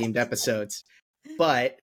holiday-themed episodes.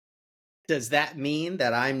 But does that mean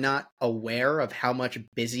that I'm not aware of how much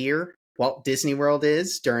busier Walt Disney World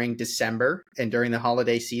is during December and during the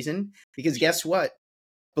holiday season? Because guess what?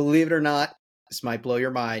 Believe it or not, this might blow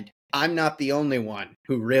your mind. I'm not the only one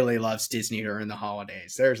who really loves Disney during the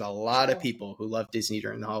holidays. There's a lot of people who love Disney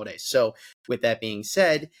during the holidays. So with that being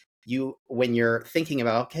said, when you're thinking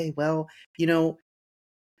about, okay, well,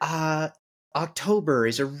 October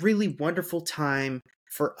is a really wonderful time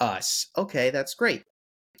for us. Okay, that's great.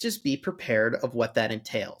 Just be prepared of what that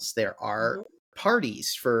entails. There are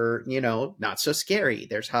parties for, not so scary.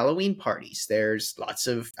 There's Halloween parties. There's lots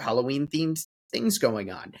of Halloween themed things going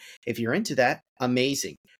on. If you're into that,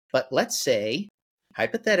 amazing. But let's say,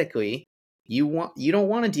 hypothetically, you don't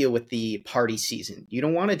want to deal with the party season. You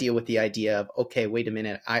don't want to deal with the idea of, okay, wait a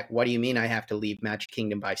minute. What do you mean I have to leave Magic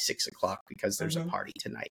Kingdom by 6:00 because there's a party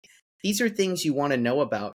tonight? These are things you want to know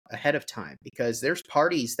about ahead of time, because there's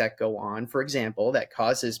parties that go on, for example, that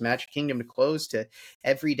causes Magic Kingdom to close to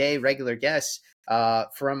everyday regular guests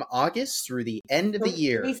from August through the end of the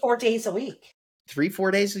year. 3-4 days a week.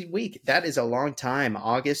 3-4 days a week. That is a long time.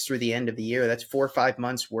 August through the end of the year. That's 4 or 5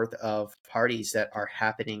 months worth of parties that are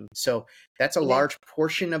happening. So that's a large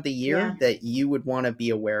portion of the year that you would want to be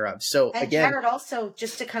aware of. So and again, Jared, also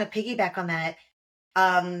just to kind of piggyback on that,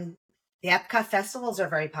 the Epcot festivals are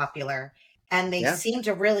very popular, and they seem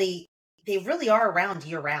to really are around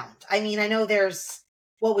year round. I mean, I know there's,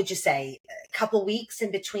 what would you say, a couple weeks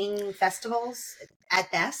in between festivals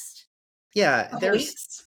at best? Yeah,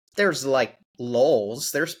 there's like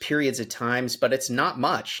lulls, there's periods of times, but it's not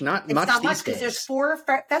much. It's not much because there's 4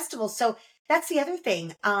 festivals. So that's the other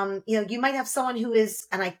thing. You might have someone who is,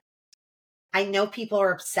 and I know people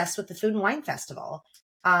are obsessed with the Food and Wine Festival.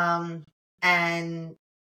 And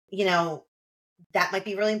that might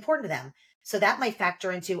be really important to them. So that might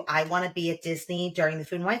factor into, I want to be at Disney during the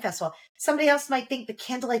Food and Wine Festival. Somebody else might think the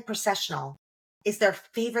Candlelight Processional is their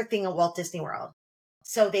favorite thing at Walt Disney World.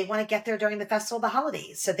 So they want to get there during the festival of the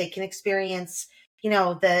holidays so they can experience,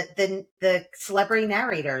 the celebrity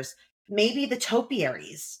narrators, maybe the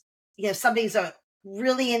topiaries. Somebody's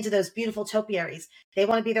really into those beautiful topiaries. They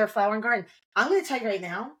want to be there at Flower and Garden. I'm going to tell you right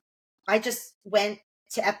now, I just went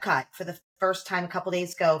to Epcot for the first time a couple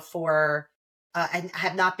days ago for, and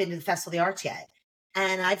have not been to the Festival of the Arts yet.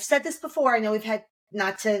 And I've said this before. I know I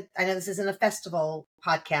know this isn't a festival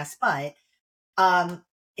podcast, but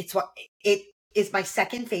it is my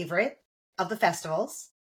second favorite of the festivals.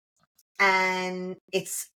 And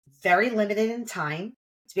it's very limited in time.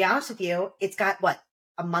 To be honest with you, it's got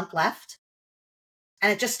a month left,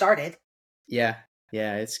 and it just started. Yeah.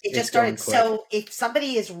 It just started. So if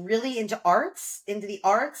somebody is really into the arts,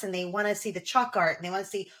 and they want to see the chalk art, and they want to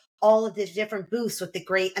see all of the different booths with the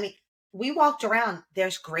great, we walked around,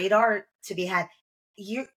 there's great art to be had.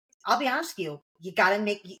 I'll be honest with you,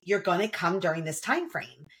 you're going to come during this time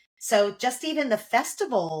frame. So just even the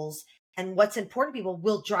festivals and what's important to people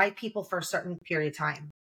will drive people for a certain period of time.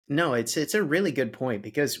 No, it's a really good point,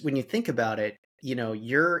 because when you think about it,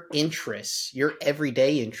 your interests, your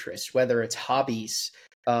everyday interests, whether it's hobbies,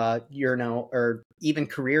 or even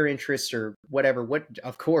career interests or whatever, what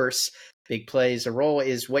of course big plays a role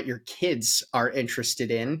is what your kids are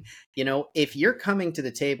interested in. If you're coming to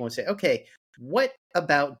the table and say, okay, what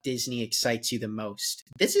about Disney excites you the most?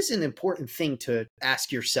 This is an important thing to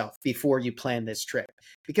ask yourself before you plan this trip.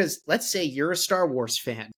 Because let's say you're a Star Wars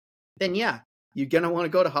fan, then yeah, you're going to want to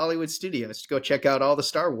go to Hollywood Studios to go check out all the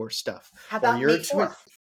Star Wars stuff. How about Or May 4th?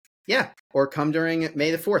 Yeah, or come during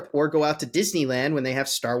May the 4th, or go out to Disneyland when they have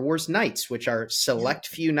Star Wars nights, which are select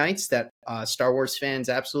few nights that Star Wars fans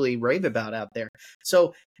absolutely rave about out there.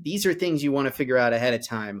 So these are things you want to figure out ahead of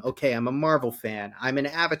time. Okay, I'm a Marvel fan. I'm an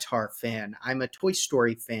Avatar fan. I'm a Toy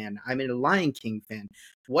Story fan. I'm a Lion King fan.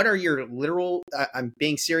 What are your literal, I'm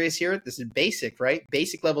being serious here. This is basic, right?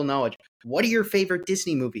 Basic level knowledge. What are your favorite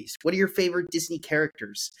Disney movies? What are your favorite Disney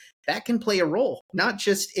characters? That can play a role, not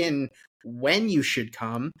just in when you should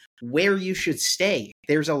come, where you should stay.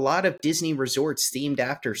 There's a lot of Disney resorts themed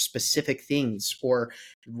after specific things, or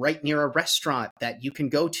right near a restaurant that you can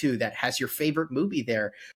go to that has your favorite movie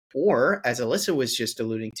there. Or, as Alyssa was just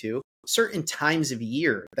alluding to, certain times of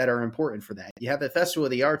year that are important for that. You have the Festival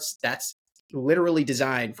of the Arts, that's literally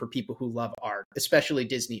designed for people who love art, especially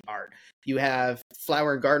Disney art. You have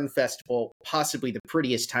Flower and Garden Festival, possibly the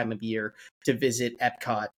prettiest time of year to visit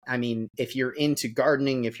Epcot. I mean, if you're into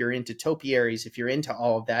gardening, if you're into topiaries, if you're into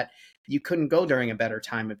all of that, you couldn't go during a better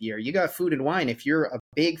time of year. You got Food and Wine. If you're a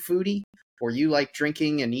big foodie or you like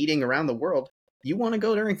drinking and eating around the world, you want to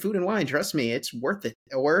go during Food and Wine. Trust me, it's worth it.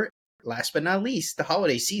 Or last but not least, the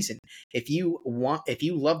holiday season. If you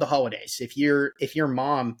love the holidays, if you're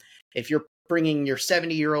bringing your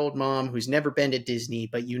 70-year-old mom who's never been to Disney,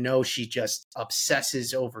 but she just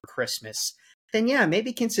obsesses over Christmas, then yeah,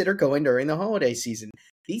 maybe consider going during the holiday season.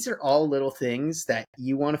 These are all little things that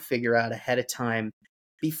you want to figure out ahead of time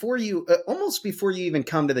before you, almost before you even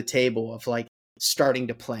come to the table of like starting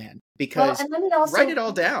to plan, because write it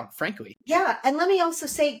all down, frankly. Yeah. And let me also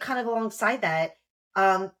say, kind of alongside that,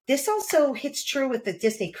 this also hits true with the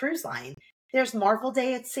Disney Cruise Line. There's Marvel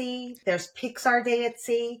Day at Sea. There's Pixar Day at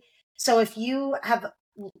Sea. So if you have,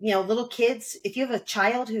 little kids, if you have a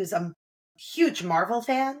child who's a huge Marvel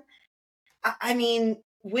fan, I mean,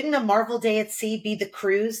 wouldn't a Marvel Day at Sea be the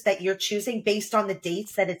cruise that you're choosing based on the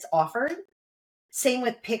dates that it's offered? Same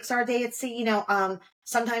with Pixar Day at Sea.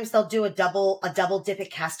 Sometimes they'll do a double dip at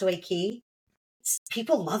Castaway Cay.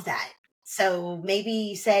 People love that. So maybe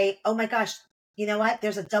you say, oh my gosh, you know what?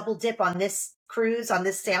 There's a double dip on this cruise, on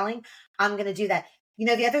this sailing. I'm going to do that.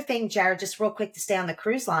 The other thing, Jared, just real quick to stay on the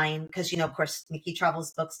cruise line, because, of course, Mickey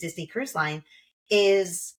Travels books Disney Cruise Line,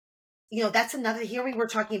 is, that's another, here we were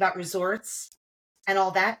talking about resorts and all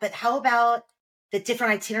that, but how about the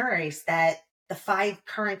different itineraries that the 5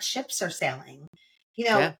 current ships are sailing?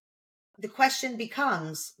 The question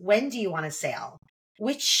becomes, when do you want to sail?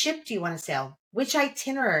 Which ship do you want to sail? Which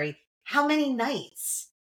itinerary? How many nights?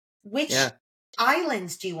 Which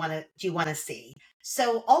islands do you want to see?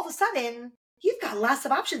 So all of a sudden, you've got lots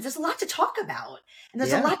of options. There's a lot to talk about, and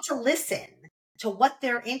there's a lot to listen to what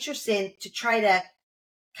they're interested in to try to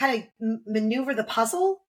kind of maneuver the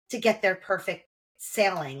puzzle to get their perfect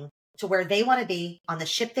sailing to where they want to be on the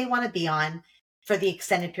ship they want to be on for the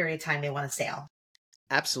extended period of time they want to sail.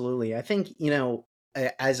 Absolutely. I think,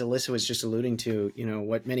 as Alyssa was just alluding to,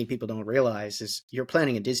 what many people don't realize is you're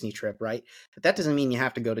planning a Disney trip, right? But that doesn't mean you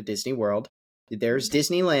have to go to Disney World. There's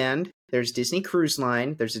Disneyland, there's Disney Cruise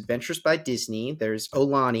Line, there's Adventures by Disney, there's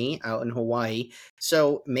Aulani out in Hawaii.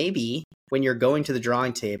 So maybe when you're going to the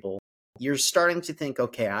drawing table, you're starting to think,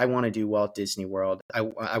 okay, I want to do Walt Disney World.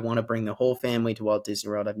 I want to bring the whole family to Walt Disney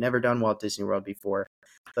World. I've never done Walt Disney World before.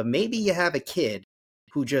 But maybe you have a kid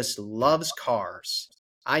who just loves cars.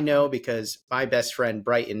 I know, because my best friend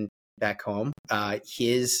Brighton back home,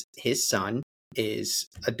 his son is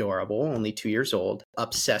adorable, only 2 years old,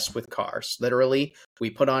 obsessed with cars. Literally, we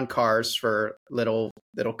put on Cars for little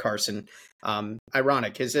Carson.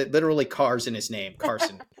 Ironic, is it literally Cars in his name,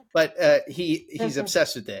 Carson? But he's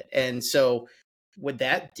obsessed with it. And so would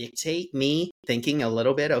that dictate me thinking a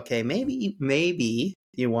little bit, okay, maybe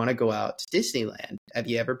you want to go out to Disneyland. Have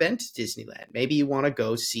you ever been to Disneyland? Maybe you want to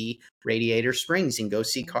go see Radiator Springs and go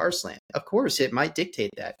see Cars Land. Of course, it might dictate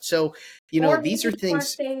that. So, these are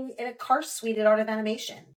things. In a car suite at Art of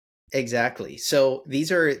Animation. Exactly. So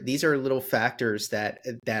these are little factors that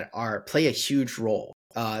play a huge role.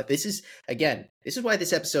 This is why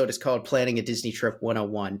this episode is called Planning a Disney Trip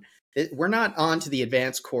 101. We're not on to the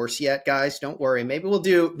advanced course yet, guys. Don't worry. Maybe we'll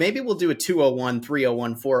do a 201,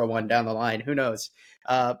 301, 401 down the line. Who knows?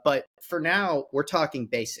 But for now, we're talking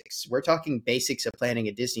basics. We're talking basics of planning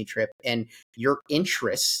a Disney trip, and your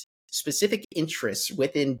interests, specific interests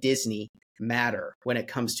within Disney, matter when it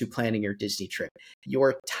comes to planning your Disney trip.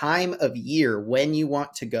 Your time of year, when you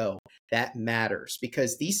want to go, that matters,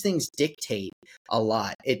 because these things dictate a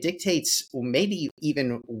lot. It dictates maybe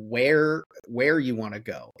even where you want to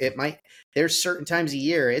go. There's certain times a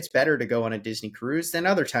year it's better to go on a Disney cruise than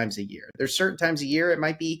other times a year. There's certain times a year it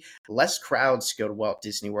might be less crowds to go to Walt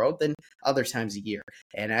Disney World than other times a year.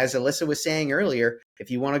 And as Alyssa was saying earlier, if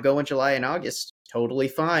you want to go in July and August, totally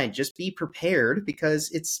fine. Just be prepared,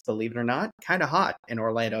 because it's, believe it or not, kind of hot in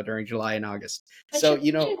Orlando during July and August. But So,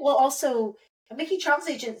 will also, Mickey Travels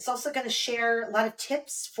Agent is also going to share a lot of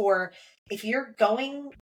tips for if you're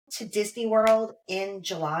going to Disney World in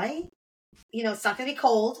July. It's not going to be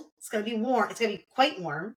cold. It's going to be warm. It's going to be quite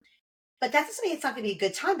warm. But that doesn't mean it's not going to be a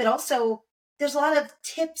good time. But also, there's a lot of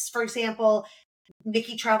tips. For example,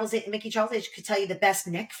 Mickey Travels Agent could tell you the best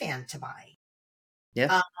neck fan to buy.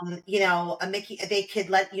 Yeah. They could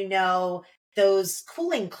let you know those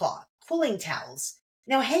cooling towels.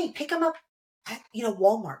 Hey, pick them up at,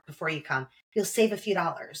 Walmart before you come. You'll save a few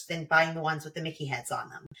dollars than buying the ones with the Mickey heads on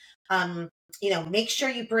them. Make sure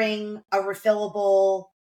you bring a refillable,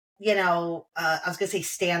 I was going to say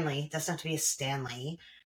Stanley. It doesn't have to be a Stanley,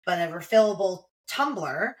 but a refillable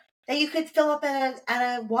tumbler that you could fill up at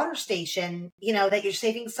a water station, that you're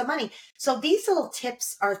saving some money. So these little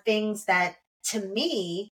tips are things that, to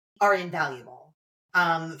me, are invaluable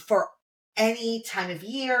for any time of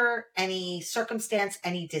year, any circumstance,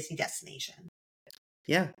 any Disney destination.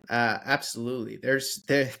 Yeah, absolutely. There's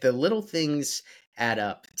the little things add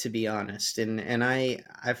up, to be honest, and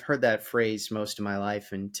I've heard that phrase most of my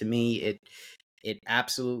life, and to me it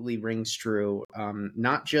absolutely rings true.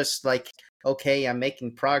 Not just like, okay, I'm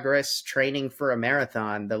making progress training for a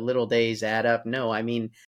marathon, the little days add up. No, I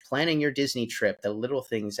mean, planning your Disney trip, the little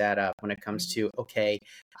things add up when it comes to, okay,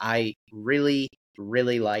 I really,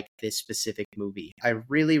 really like this specific movie. I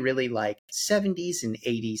really, really like 70s and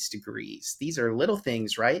 80s degrees. These are little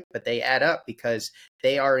things, right? But they add up because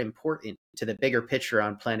they are important to the bigger picture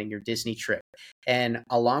on planning your Disney trip. And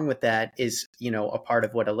along with that is, a part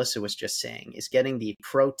of what Alyssa was just saying, is getting the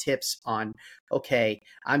pro tips on, okay,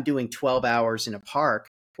 I'm doing 12 hours in a park.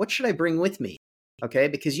 What should I bring with me? Okay,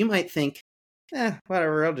 because you might think,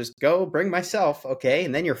 whatever, I'll just go bring myself. Okay.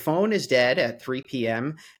 And then your phone is dead at 3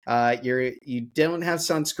 p.m. You don't have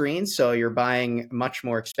sunscreen, so you're buying much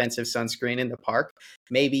more expensive sunscreen in the park.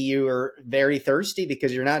 Maybe you are very thirsty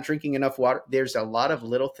because you're not drinking enough water. There's a lot of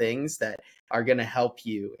little things that are going to help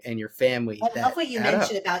you and your family. I love what you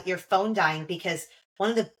mentioned about your phone dying, because one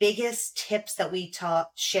of the biggest tips that we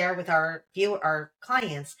share with our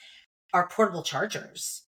clients are portable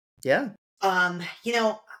chargers. Yeah.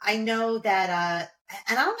 I know that,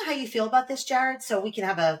 and I don't know how you feel about this, Jared, so we can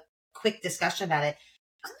have a quick discussion about it.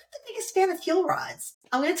 I'm not the biggest fan of fuel rods.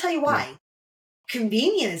 I'm going to tell you why. No.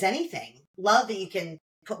 Convenient as anything. Love that you can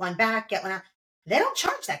put one back, get one out. They don't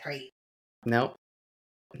charge that great. No.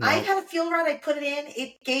 I had a fuel rod. I put it in.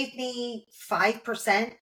 It gave me 5%,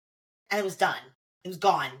 and it was done. It was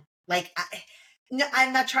gone. Like,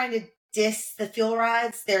 I'm not trying to diss the fuel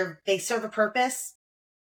rods. They serve a purpose.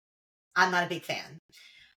 I'm not a big fan.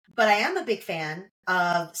 But I am a big fan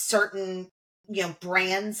of certain,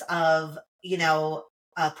 brands of,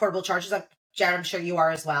 portable chargers. Jared, I'm sure you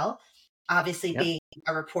are as well. Obviously, yep. Being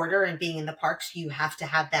a reporter and being in the parks, you have to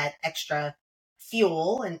have that extra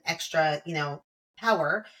fuel and extra,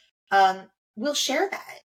 power. We'll share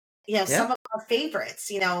that. Some of our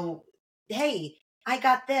favorites, hey, I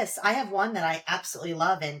got this. I have one that I absolutely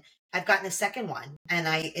love, and I've gotten a second one, and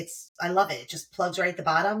I love it. It just plugs right at the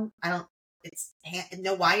bottom. It's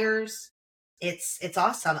no wires. It's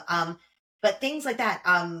awesome. But things like that.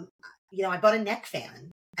 I bought a neck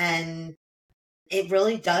fan, and it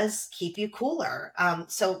really does keep you cooler.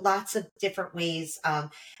 So lots of different ways. And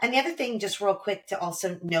the other thing, just real quick to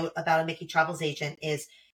also note about a Mickey Travels Agent, is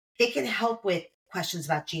they can help with questions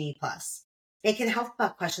about Genie Plus. They can help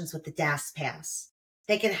about questions with the DAS Pass.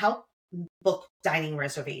 They can help book dining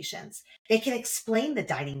reservations. They can explain the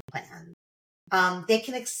dining plan. They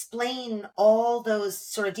can explain all those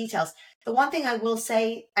sort of details. The one thing I will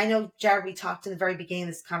say, I know, Jared, we talked in the very beginning of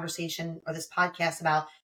this conversation or this podcast about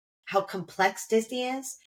how complex Disney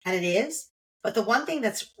is, and it is. But the one thing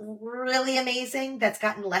that's really amazing that's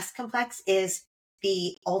gotten less complex is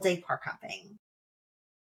the all-day park hopping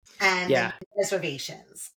and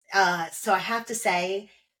reservations. So I have to say,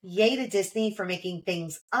 yay to Disney for making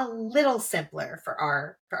things a little simpler for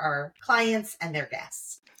our clients and their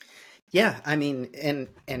guests. Yeah, I mean,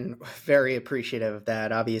 and very appreciative of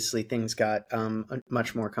that. Obviously, things got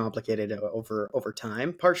much more complicated over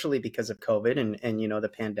time, partially because of COVID and the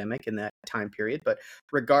pandemic in that time period. But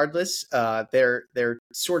regardless, they're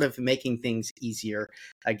sort of making things easier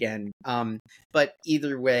again. But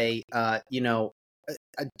either way,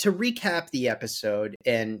 to recap the episode,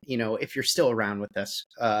 and if you're still around with us,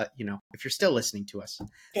 if you're still listening to us,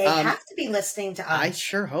 They have to be listening to us. I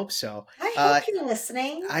sure hope so. I hope you're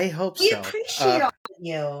listening. I hope we so. appreciate all of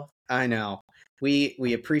you. I know.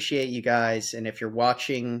 We appreciate you guys, and if you're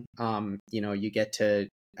watching, you get to,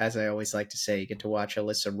 as I always like to say, you get to watch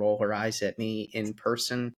Alyssa roll her eyes at me in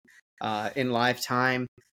person, in live time.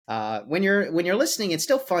 When you're listening, it's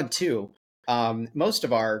still fun too. Most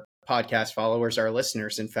of our podcast followers are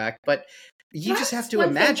listeners, in fact, but you just have to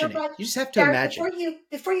imagine it. You just have to imagine.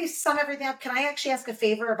 Before you sum everything up, can I actually ask a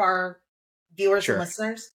favor of our viewers and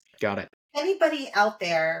listeners? Got it. Anybody out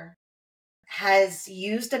there has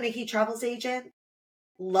used a Mickey Travels agent,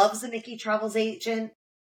 loves a Mickey Travels agent,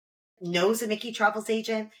 knows a Mickey Travels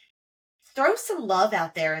agent, throw some love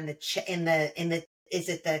out there in the is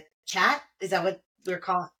it the chat? Is that what we're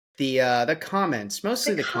calling the comments?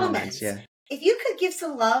 Mostly the comments. Yeah. If you could give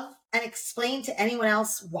some love and explain to anyone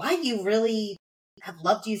else why you really have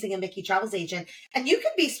loved using a Mickey Travels agent, and you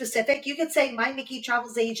could be specific. You could say my Mickey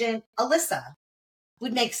Travels agent, Alyssa,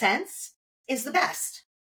 would make sense, is the best.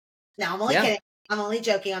 Now, I'm only kidding. I'm only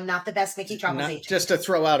joking. I'm not the best Mickey Travels agent. Just to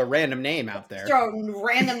throw out a random name out there. Throw a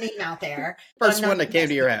random name out there. First one that came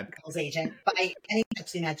to your head. Travels agent by any stretch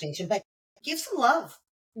of the imagination. But give some love.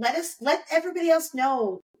 Let everybody else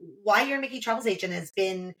know why your Mickey Travels agent has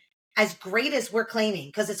been as great as we're claiming.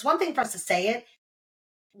 Because it's one thing for us to say it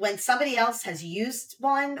when somebody else has used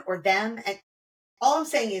one or them. And all I'm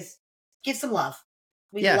saying is give some love.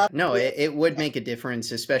 It would make a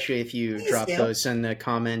difference, especially if you drop those in the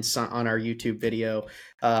comments on our YouTube video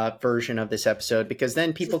version of this episode, because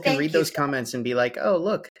then people can read those comments and be like, oh,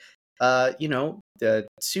 look,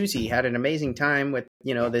 Susie had an amazing time with,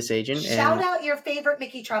 this agent. Shout out your favorite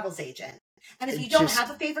Mickey Travels agent. And if you don't have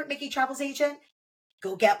a favorite Mickey Travels agent,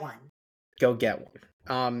 go get one.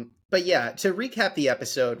 But yeah, to recap the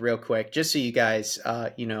episode real quick, just so you guys,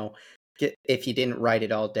 if you didn't write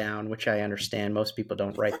it all down, which I understand, most people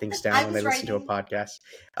don't write things down when they listen to a podcast.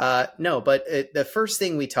 But the first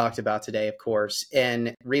thing we talked about today, of course,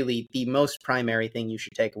 and really the most primary thing you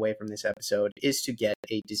should take away from this episode is to get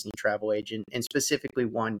a Disney travel agent, and specifically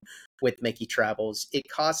one with Mickey Travels. It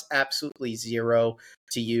costs absolutely zero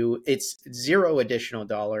to you. It's $0 additional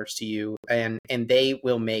dollars to you, and they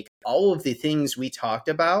will make all of the things we talked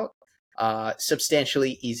about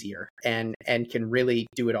substantially easier and can really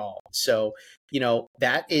do it all. So,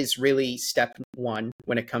 that is really step one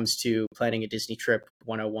when it comes to planning a Disney trip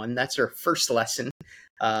 101. That's our first lesson.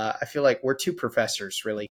 I feel like we're two professors,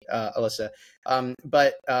 really, Alyssa.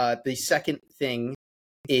 But the second thing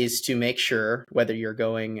is to make sure, whether you're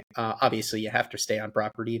going, obviously you have to stay on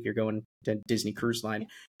property if you're going to Disney Cruise Line,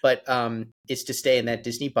 but is to stay in that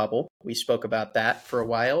Disney bubble. We spoke about that for a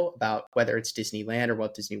while, about whether it's Disneyland or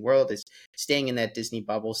Walt Disney World, is staying in that Disney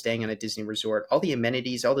bubble, staying in a Disney resort, all the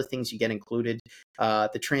amenities, all the things you get included,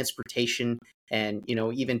 the transportation, and,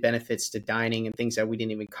 even benefits to dining and things that we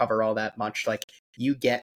didn't even cover all that much. Like, you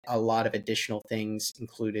get a lot of additional things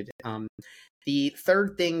included. The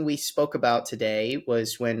third thing we spoke about today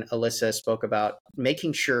was when Alyssa spoke about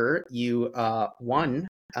making sure you,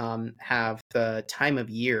 have the time of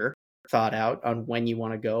year thought out on when you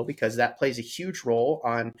want to go, because that plays a huge role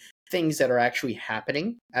on things that are actually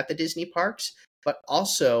happening at the Disney parks, but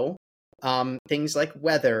also things like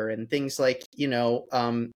weather and things like,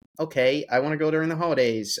 okay, I want to go during the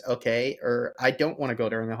holidays, okay, or I don't want to go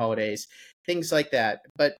during the holidays. Things like that.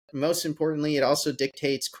 But most importantly, it also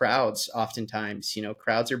dictates crowds oftentimes.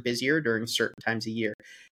 Crowds are busier during certain times of year.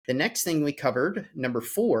 The next thing we covered, number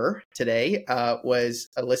 4 today, was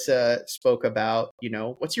Alyssa spoke about,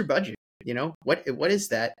 what's your budget? What is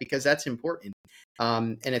that? Because that's important.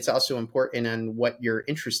 And it's also important on what you're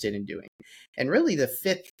interested in doing. And really the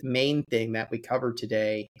fifth main thing that we covered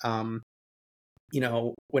today, when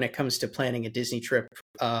it comes to planning a Disney trip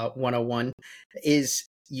 101, is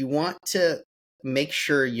you want to make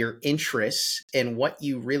sure your interests and what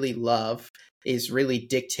you really love is really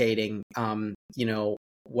dictating,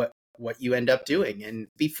 what you end up doing. And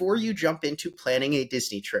before you jump into planning a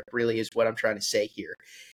Disney trip, really is what I'm trying to say here,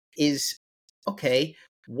 is, okay,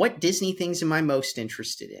 what Disney things am I most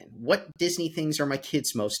interested in? What Disney things are my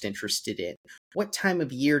kids most interested in? What time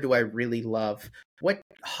of year do I really love? What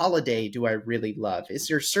holiday do I really love? Is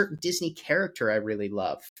there a certain Disney character I really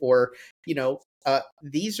love? Or,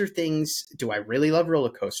 these are things. Do I really love roller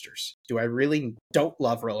coasters? Do I really don't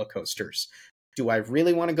love roller coasters? Do I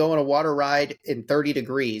really want to go on a water ride in 30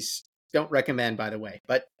 degrees? Don't recommend, by the way,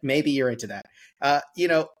 but maybe you're into that.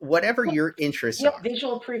 Whatever your interests Yep, are.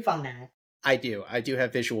 visual proof on that. I do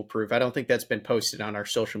have visual proof. I don't think that's been posted on our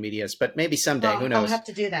social medias, but maybe someday, who knows? I'll have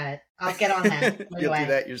to do that. I'll get on that. You'll do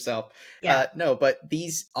that yourself. Yeah. No, but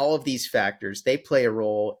all of these factors, they play a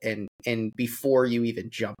role in before you even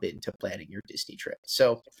jump into planning your Disney trip.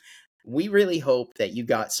 So we really hope that you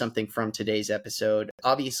got something from today's episode.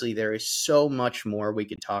 Obviously, there is so much more we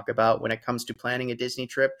could talk about when it comes to planning a Disney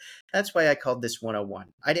trip. That's why I called this 101.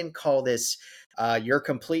 I didn't call this your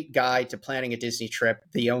complete guide to planning a Disney trip,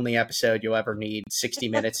 the only episode you'll ever need, 60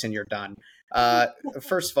 minutes and you're done.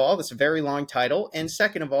 First of all, that's a very long title. And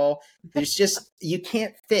second of all, you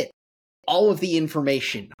can't fit all of the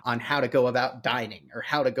information on how to go about dining or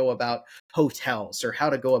how to go about hotels or how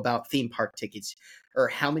to go about theme park tickets or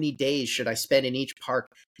how many days should I spend in each park.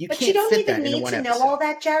 But you don't even need to know all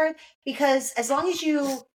that, Jared, because as long as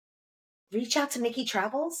you reach out to Mickey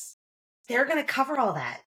Travels, they're going to cover all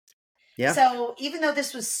that. Yeah. So even though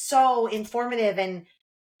this was so informative and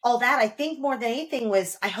all that, I think more than anything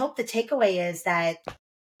I hope the takeaway is that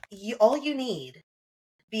all you need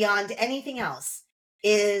beyond anything else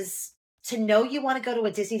is to know you want to go to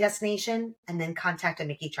a Disney destination and then contact a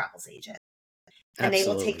Mickey Travels agent. And Absolutely. They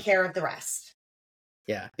will take care of the rest.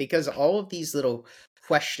 Yeah, because all of these little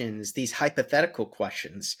questions, these hypothetical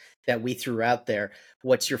questions that we threw out there,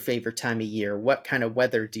 what's your favorite time of year? What kind of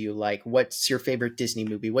weather do you like? What's your favorite Disney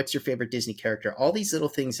movie? What's your favorite Disney character? All these little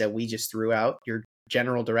things that we just threw out, your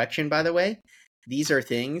general direction, by the way, these are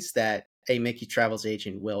things that a Mickey Travels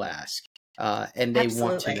agent will ask. And they Absolutely.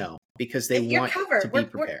 want to know because they want to be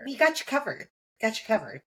prepared. We got you covered.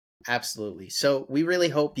 Absolutely. So we really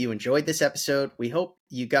hope you enjoyed this episode. We hope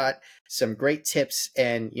you got some great tips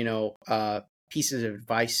and, pieces of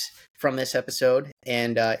advice from this episode.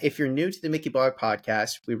 And if you're new to the Mickey Blog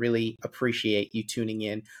Podcast, we really appreciate you tuning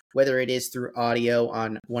in, whether it is through audio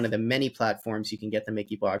on one of the many platforms you can get the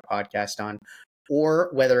Mickey Blog Podcast on, or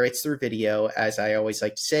whether it's through video. As I always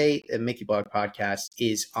like to say, the Mickey Blog Podcast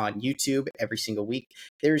is on YouTube every single week.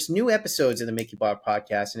 There's new episodes of the Mickey Blog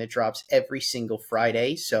Podcast, and it drops every single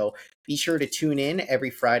Friday. So be sure to tune in every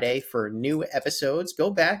Friday for new episodes. Go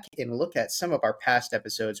back and look at some of our past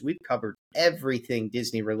episodes. We've covered everything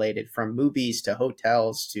Disney related, from movies to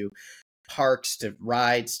hotels to parks to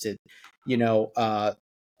rides to,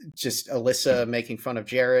 just Alyssa making fun of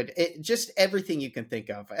Jared. Just everything you can think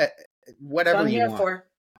of. Whatever you want.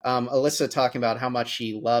 Alyssa talking about how much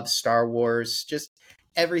she loves Star Wars, just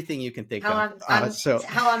everything you can think of.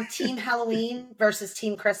 How I'm Team Halloween versus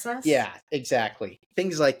Team Christmas. Yeah, exactly.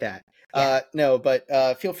 Things like that.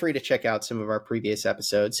 Yeah. Feel free to check out some of our previous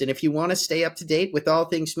episodes. And if you want to stay up to date with all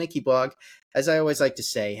things Mickey Blog, as I always like to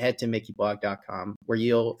say, head to mickeyblog.com, where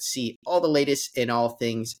you'll see all the latest in all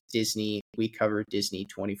things Disney. We cover Disney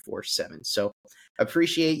 24/7. So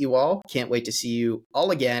appreciate you all. Can't wait to see you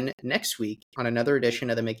all again next week on another edition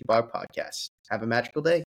of the Mickey Blog Podcast. Have a magical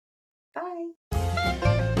day.